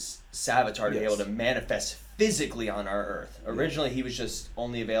causes Savitar to be able to manifest physically on our Earth. Originally, he was just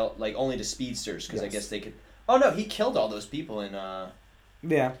only to speedsters, because I guess they could... Oh, no, he killed all those people in...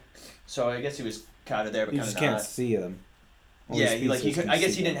 Yeah. So, I guess he was kind of there, but you kind of just can't see them. Yeah, he could. I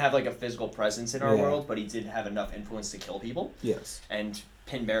guess he didn't have like a physical presence in our world, but he did have enough influence to kill people. Yes. And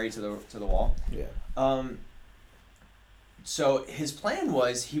pin Barry to the wall. Yeah. So his plan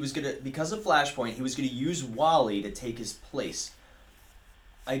was he was because of Flashpoint, he was gonna use Wally to take his place.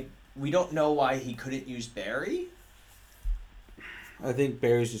 We don't know why he couldn't use Barry. I think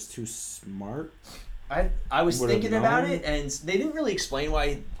Barry's just too smart. I was thinking about it, and they didn't really explain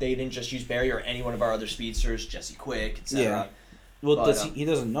why they didn't just use Barry or any one of our other speedsters, Jesse Quick, etc. Yeah. Well, but, he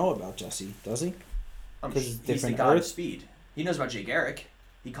doesn't know about Jesse, does he? He's the god of speed. He knows about Jay Garrick.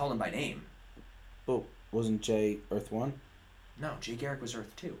 He called him by name. But wasn't Jay Earth 1? No, Jay Garrick was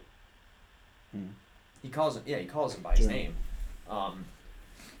Earth 2. Hmm. He calls him by his name.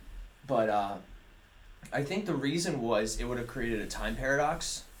 But I think the reason was it would have created a time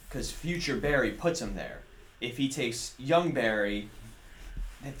paradox, because future Barry puts him there. If he takes young Barry,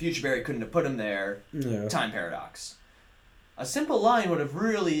 then future Barry couldn't have put him there. Yeah. Time paradox. A simple line would have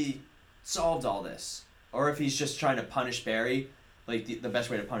really solved all this. Or if he's just trying to punish Barry, like the best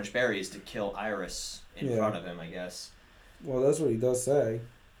way to punish Barry is to kill Iris in front of him, I guess. Well, that's what he does say.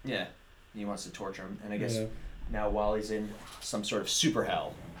 Yeah. He wants to torture him. And I guess now Wally's in some sort of super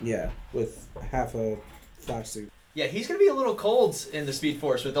hell. Yeah, with half a flash suit. Yeah, he's going to be a little cold in the Speed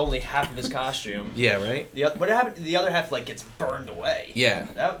Force with only half of his costume. Yeah, right? What happened? The other half gets burned away. Yeah.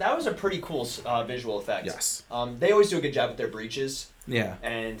 That was a pretty cool visual effect. Yes. They always do a good job with their breaches. Yeah.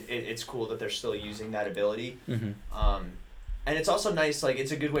 And it's cool that they're still using that ability. Mm-hmm. And it's also nice,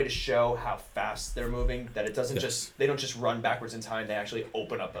 it's a good way to show how fast they're moving, that it doesn't they don't just run backwards in time, they actually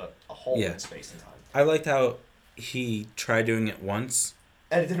open up a hole in space and time. I liked how he tried doing it once.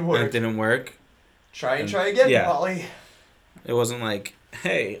 And it didn't work. Try again, Wally. It wasn't like,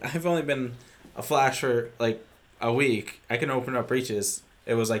 hey, I've only been a Flash for a week. I can open up breaches.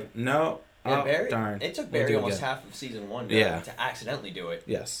 It was like, no. Yeah, Barry, darn. It took Barry almost half of season 1 to accidentally do it.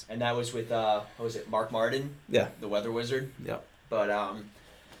 Yes. And that was with, what was it, Mark Martin? Yeah. The Weather Wizard? Yep. But,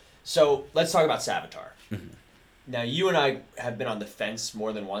 so let's talk about Savitar. Mm-hmm. Now, you and I have been on the fence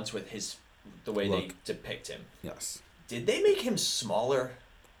more than once with the way they depict him. Yes. Did they make him smaller?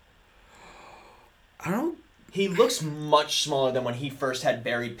 He looks much smaller than when he first had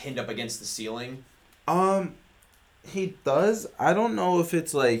Barry pinned up against the ceiling. He does. I don't know if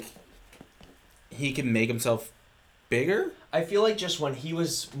it's he can make himself bigger. I feel like just when he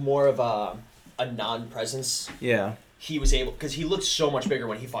was more of a non-presence. Yeah. He was able, because he looked so much bigger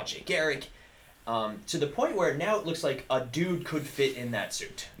when he fought Jay Garrick, to the point where now it looks like a dude could fit in that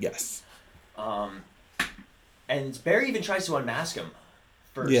suit. Yes. And Barry even tries to unmask him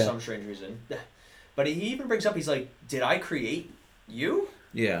for some strange reason. But he even brings up, he's like, did I create you?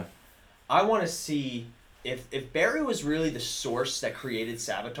 Yeah. I want to see if Barry was really the source that created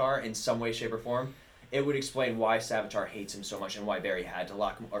Savitar in some way, shape, or form, it would explain why Savitar hates him so much and why Barry had to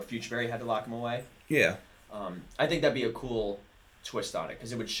lock him, or Future Barry had to lock him away. Yeah. I think that'd be a cool twist on it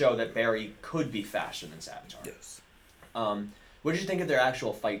because it would show that Barry could be faster than Savitar. Yes. What did you think of their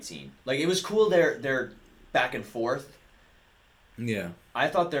actual fight scene? Like, it was cool. Their back and forth. Yeah. I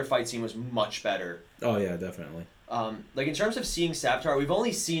thought their fight scene was much better. Oh yeah, definitely. Like, in terms of seeing Savitar, we've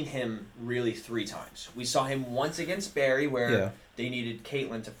only seen him really 3 times. We saw him once against Barry, where they needed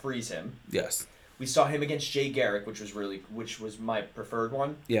Caitlin to freeze him. Yes. We saw him against Jay Garrick, which was my preferred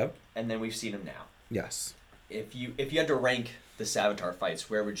one. Yep. And then we've seen him now. Yes. If you had to rank the Savitar fights,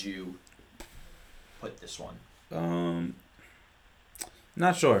 where would you put this one?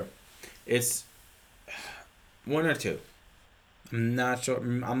 Not sure. It's 1 or 2. I'm not sure.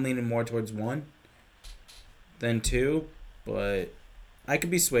 I'm leaning more towards 1 than 2, but I could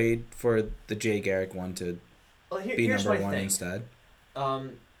be swayed for the Jay Garrick one to be number 1 instead.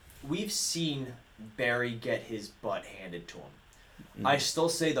 We've seen Barry get his butt handed to him. I still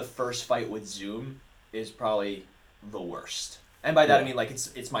say the first fight with Zoom is probably the worst. And by that I mean, like,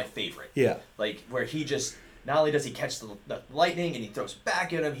 it's my favorite. Yeah. Like, where he just, not only does he catch the lightning and he throws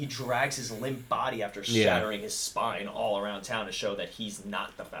back at him, he drags his limp body after shattering his spine all around town to show that he's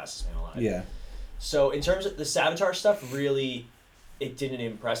not the fastest man alive. Yeah. So in terms of the Savitar stuff, really, it didn't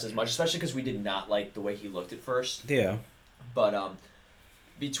impress as much, especially because we did not like the way he looked at first. Yeah. But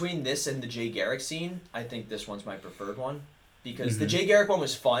between this and the Jay Garrick scene, I think this one's my preferred one. Because the Jay Garrick one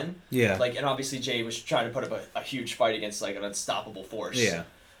was fun. Yeah. Like, and obviously Jay was trying to put up a huge fight against, like, an unstoppable force. Yeah.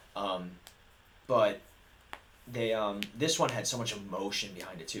 But they this one had so much emotion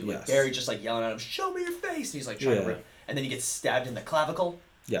behind it too. Like, Barry just, like, yelling at him, "Show me your face!" And he's like trying to rip, and then he gets stabbed in the clavicle.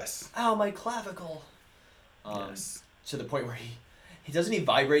 Yes. Ow, my clavicle. To the point where he doesn't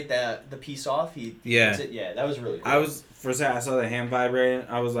vibrate the piece off. Yeah, that was really cool. I saw the hand vibrating.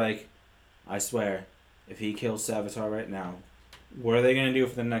 I was like, I swear, if he kills Savitar right now, what are they gonna do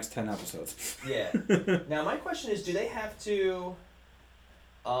for the next 10 episodes? Yeah. Now my question is, do they have to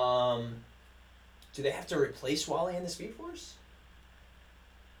replace Wally in the Speed Force?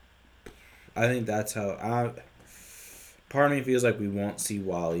 I think that's how. Part of me feels like we won't see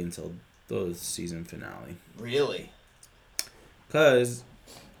Wally until the season finale. Really? Because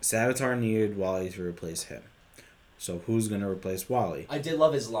Savitar needed Wally to replace him. So who's going to replace Wally? I did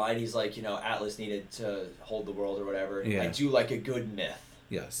love his line. He's like, Atlas needed to hold the world or whatever. Yeah. I do like a good myth.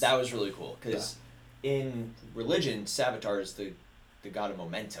 Yes. That was really cool. Because in religion, Savitar is the god of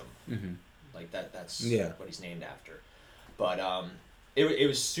momentum. Mm-hmm. Like, that's what he's named after. But it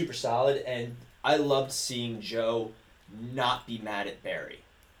was super solid. And I loved seeing Joe not be mad at Barry.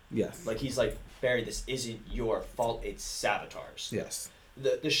 Yes. Like, he's like, Barry, this isn't your fault. It's Savitar's. Yes.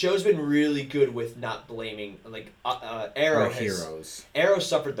 The show's been really good with not blaming, like, Arrow Arrow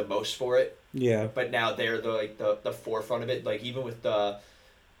suffered the most for it. Yeah. But now they're the forefront of it. Like, even with the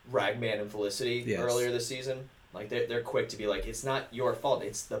Ragman and Felicity earlier this season, like, they're quick to be like, it's not your fault.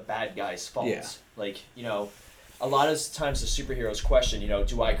 It's the bad guy's fault. Yeah. Like, a lot of times the superheroes question,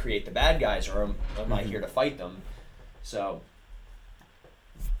 do I create the bad guys or am I here to fight them? So,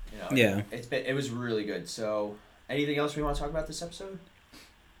 it was really good. So, anything else we want to talk about this episode?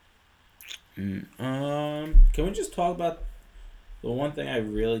 Can we just talk about the one thing I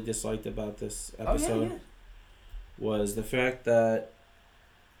really disliked about this episode? Was the fact that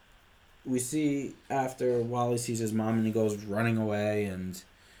we see after Wally sees his mom and he goes running away and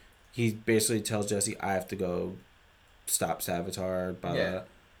he basically tells Jesse, I have to go stop Savitar. Blah, blah.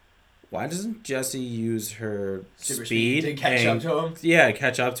 Why doesn't Jesse use her super speed to catch up to him? Yeah,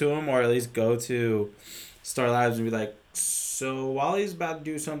 catch up to him, or at least go to Star Labs and be like, so Wally's about to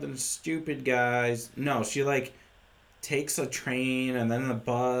do something stupid, guys. No, she, like, takes a train and then a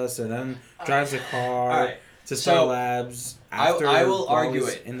bus and then drives a car to Star Labs after I will argue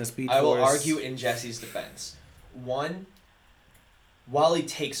it in the Speed I will Force. argue in Jesse's defense. One, Wally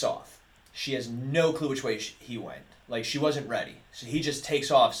takes off. She has no clue which way he went. Like, she wasn't ready. So he just takes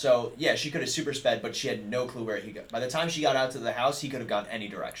off. So, yeah, she could have super sped, but she had no clue where he got. By the time she got out to the house, he could have gone any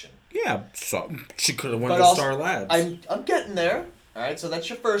direction. Yeah, so she could have went to Star Labs. I'm getting there. All right, so that's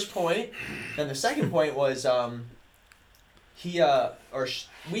your first point. Then the second point was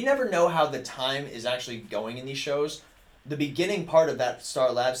we never know how the time is actually going in these shows. The beginning part of that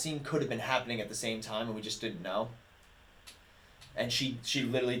Star Labs scene could have been happening at the same time, and we just didn't know. And she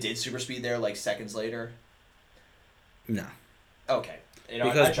literally did super speed there like seconds later. No. Okay.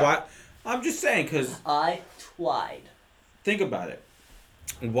 Because I'm just saying, because I tried. Think about it.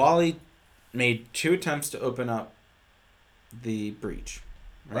 Wally made 2 attempts to open up the breach,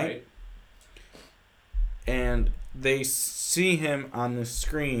 right? And they see him on the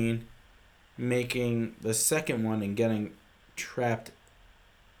screen making the second one and getting trapped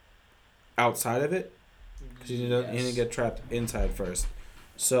outside of it. Because he didn't get trapped inside first.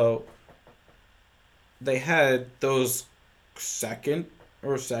 So they had those seconds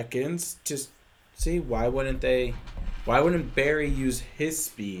to see why wouldn't Barry use his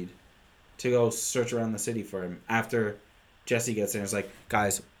speed to go search around the city for him after Jesse gets there and is like,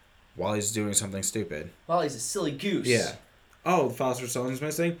 guys, Wally's doing something stupid. Wally's a silly goose. Yeah. Oh, the phosphorus cylinder's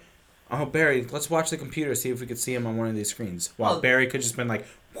missing? Oh, Barry, let's watch the computer, see if we could see him on one of these screens. While Barry could just been like,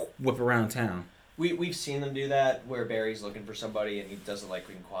 whip around town. We've seen them do that where Barry's looking for somebody and he does it like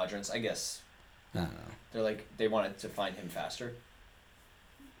in quadrants. I guess. I don't know. They're like, they wanted to find him faster.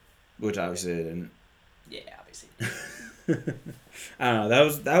 Which obviously they didn't. Yeah, obviously. I don't know.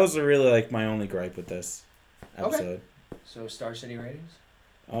 That was really like my only gripe with this episode. Okay. So Star City ratings?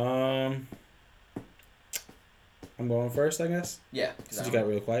 I'm going first, I guess. Yeah. Since you got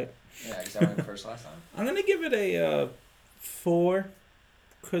real quiet. Yeah, because I went first last time. I'm gonna give it a 4.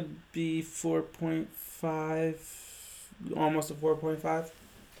 Could be 4.5. Almost a 4.5. I'm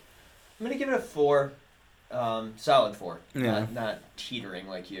gonna give it a 4. Solid 4. Yeah. Not teetering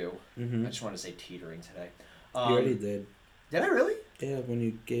like you. Mm-hmm. I just want to say teetering today. You already did. Did I really? Yeah, when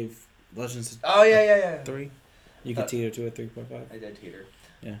you gave Legends. Oh yeah. 3. You could teeter to a 3.5. I did teeter.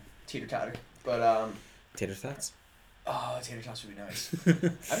 Yeah. Teeter totter. But Tater tots. Oh, tater tots would be nice. I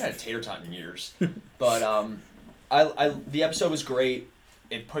haven't had a tater tot in years. But I the episode was great.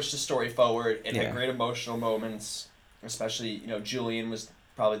 It pushed the story forward. It had great emotional moments, especially Julian was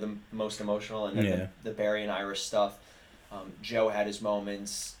probably the most emotional, and then the Barry and Iris stuff. Joe had his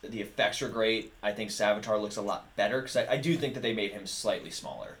moments. The effects are great. I think Savitar looks a lot better because I do think that they made him slightly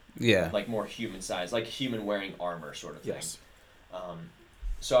smaller. Yeah. Like more human size, like human wearing armor sort of thing. Yes.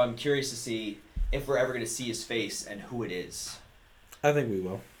 So I'm curious to see if we're ever going to see his face and who it is. I think we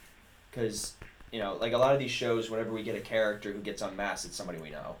will. Because, like a lot of these shows, whenever we get a character who gets unmasked, it's somebody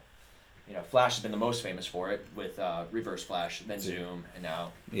we know. Flash has been the most famous for it with Reverse Flash, then Zoom, and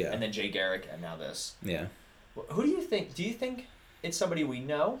now, and then Jay Garrick, and now this. Yeah. Who do you think? Do you think it's somebody we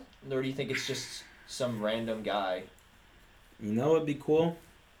know, or do you think it's just some random guy? You know what'd be cool?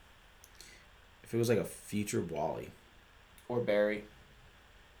 If it was like a future Wally. Or Barry.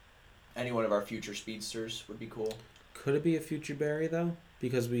 Any one of our future speedsters would be cool. Could it be a future Barry, though?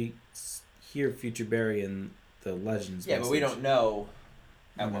 Because we hear future Barry in the Legends message. But we don't know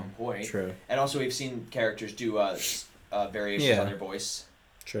at one point. True. And also we've seen characters do variations on their voice.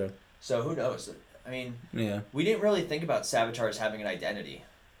 True. So who knows? I mean, we didn't really think about Savitar as having an identity.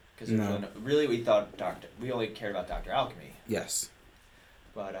 Because really we thought we only cared about Dr. Alchemy. Yes.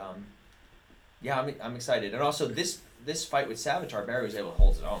 But, I'm excited. And also this fight with Savitar, Barry was able to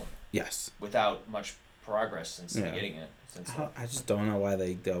hold his own. Yes. Without much progress since getting it. I just don't know why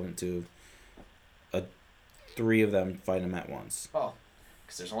they don't do 3 of them fight him at once. Oh,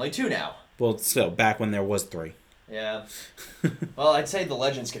 because there's only 2 now. Well, still, back when there was 3. Yeah. Well, I'd say the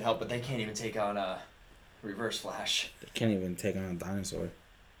Legends could help, but they can't even take on Reverse Flash. They can't even take on a dinosaur.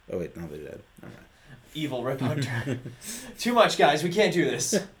 Oh, wait, no, they did. Okay. Evil Rip Hunter. Too much, guys. We can't do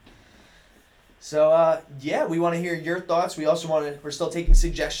this. So, we want to hear your thoughts. We also we're still taking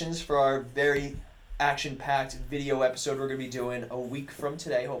suggestions for our very action-packed video episode we're going to be doing a week from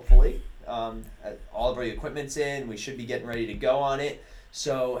today, hopefully. All of our equipment's in. We should be getting ready to go on it.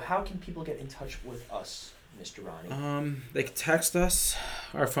 So, how can people get in touch with us, Mr. Ronnie? They can text us.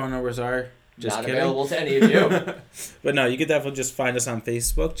 Our phone numbers are not available to any of you. But no, you could definitely just find us on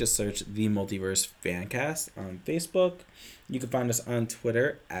Facebook. Just search The Multiverse Fancast on Facebook. You can find us on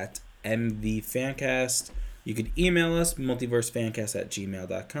Twitter at MVFancast. You could email us,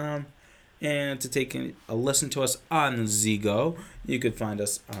 multiversefancast@gmail.com. And to take a listen to us on Zigo, you could find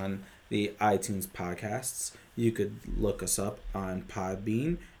us on the iTunes podcasts. You could look us up on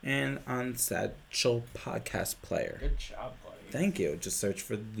Podbean and on Satchel Podcast Player. Good job, buddy. Thank you. Just search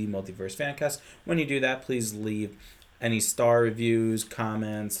for The Multiverse Fancast. When you do that, please leave any star reviews,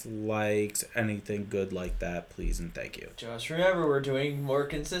 comments, likes, anything good like that, please and thank you. Just remember, we're doing more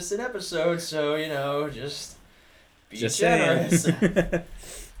consistent episodes, so, just be generous.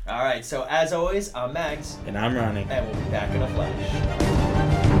 All right, so as always, I'm Mags. And I'm Ronnie. And we'll be back in a flash.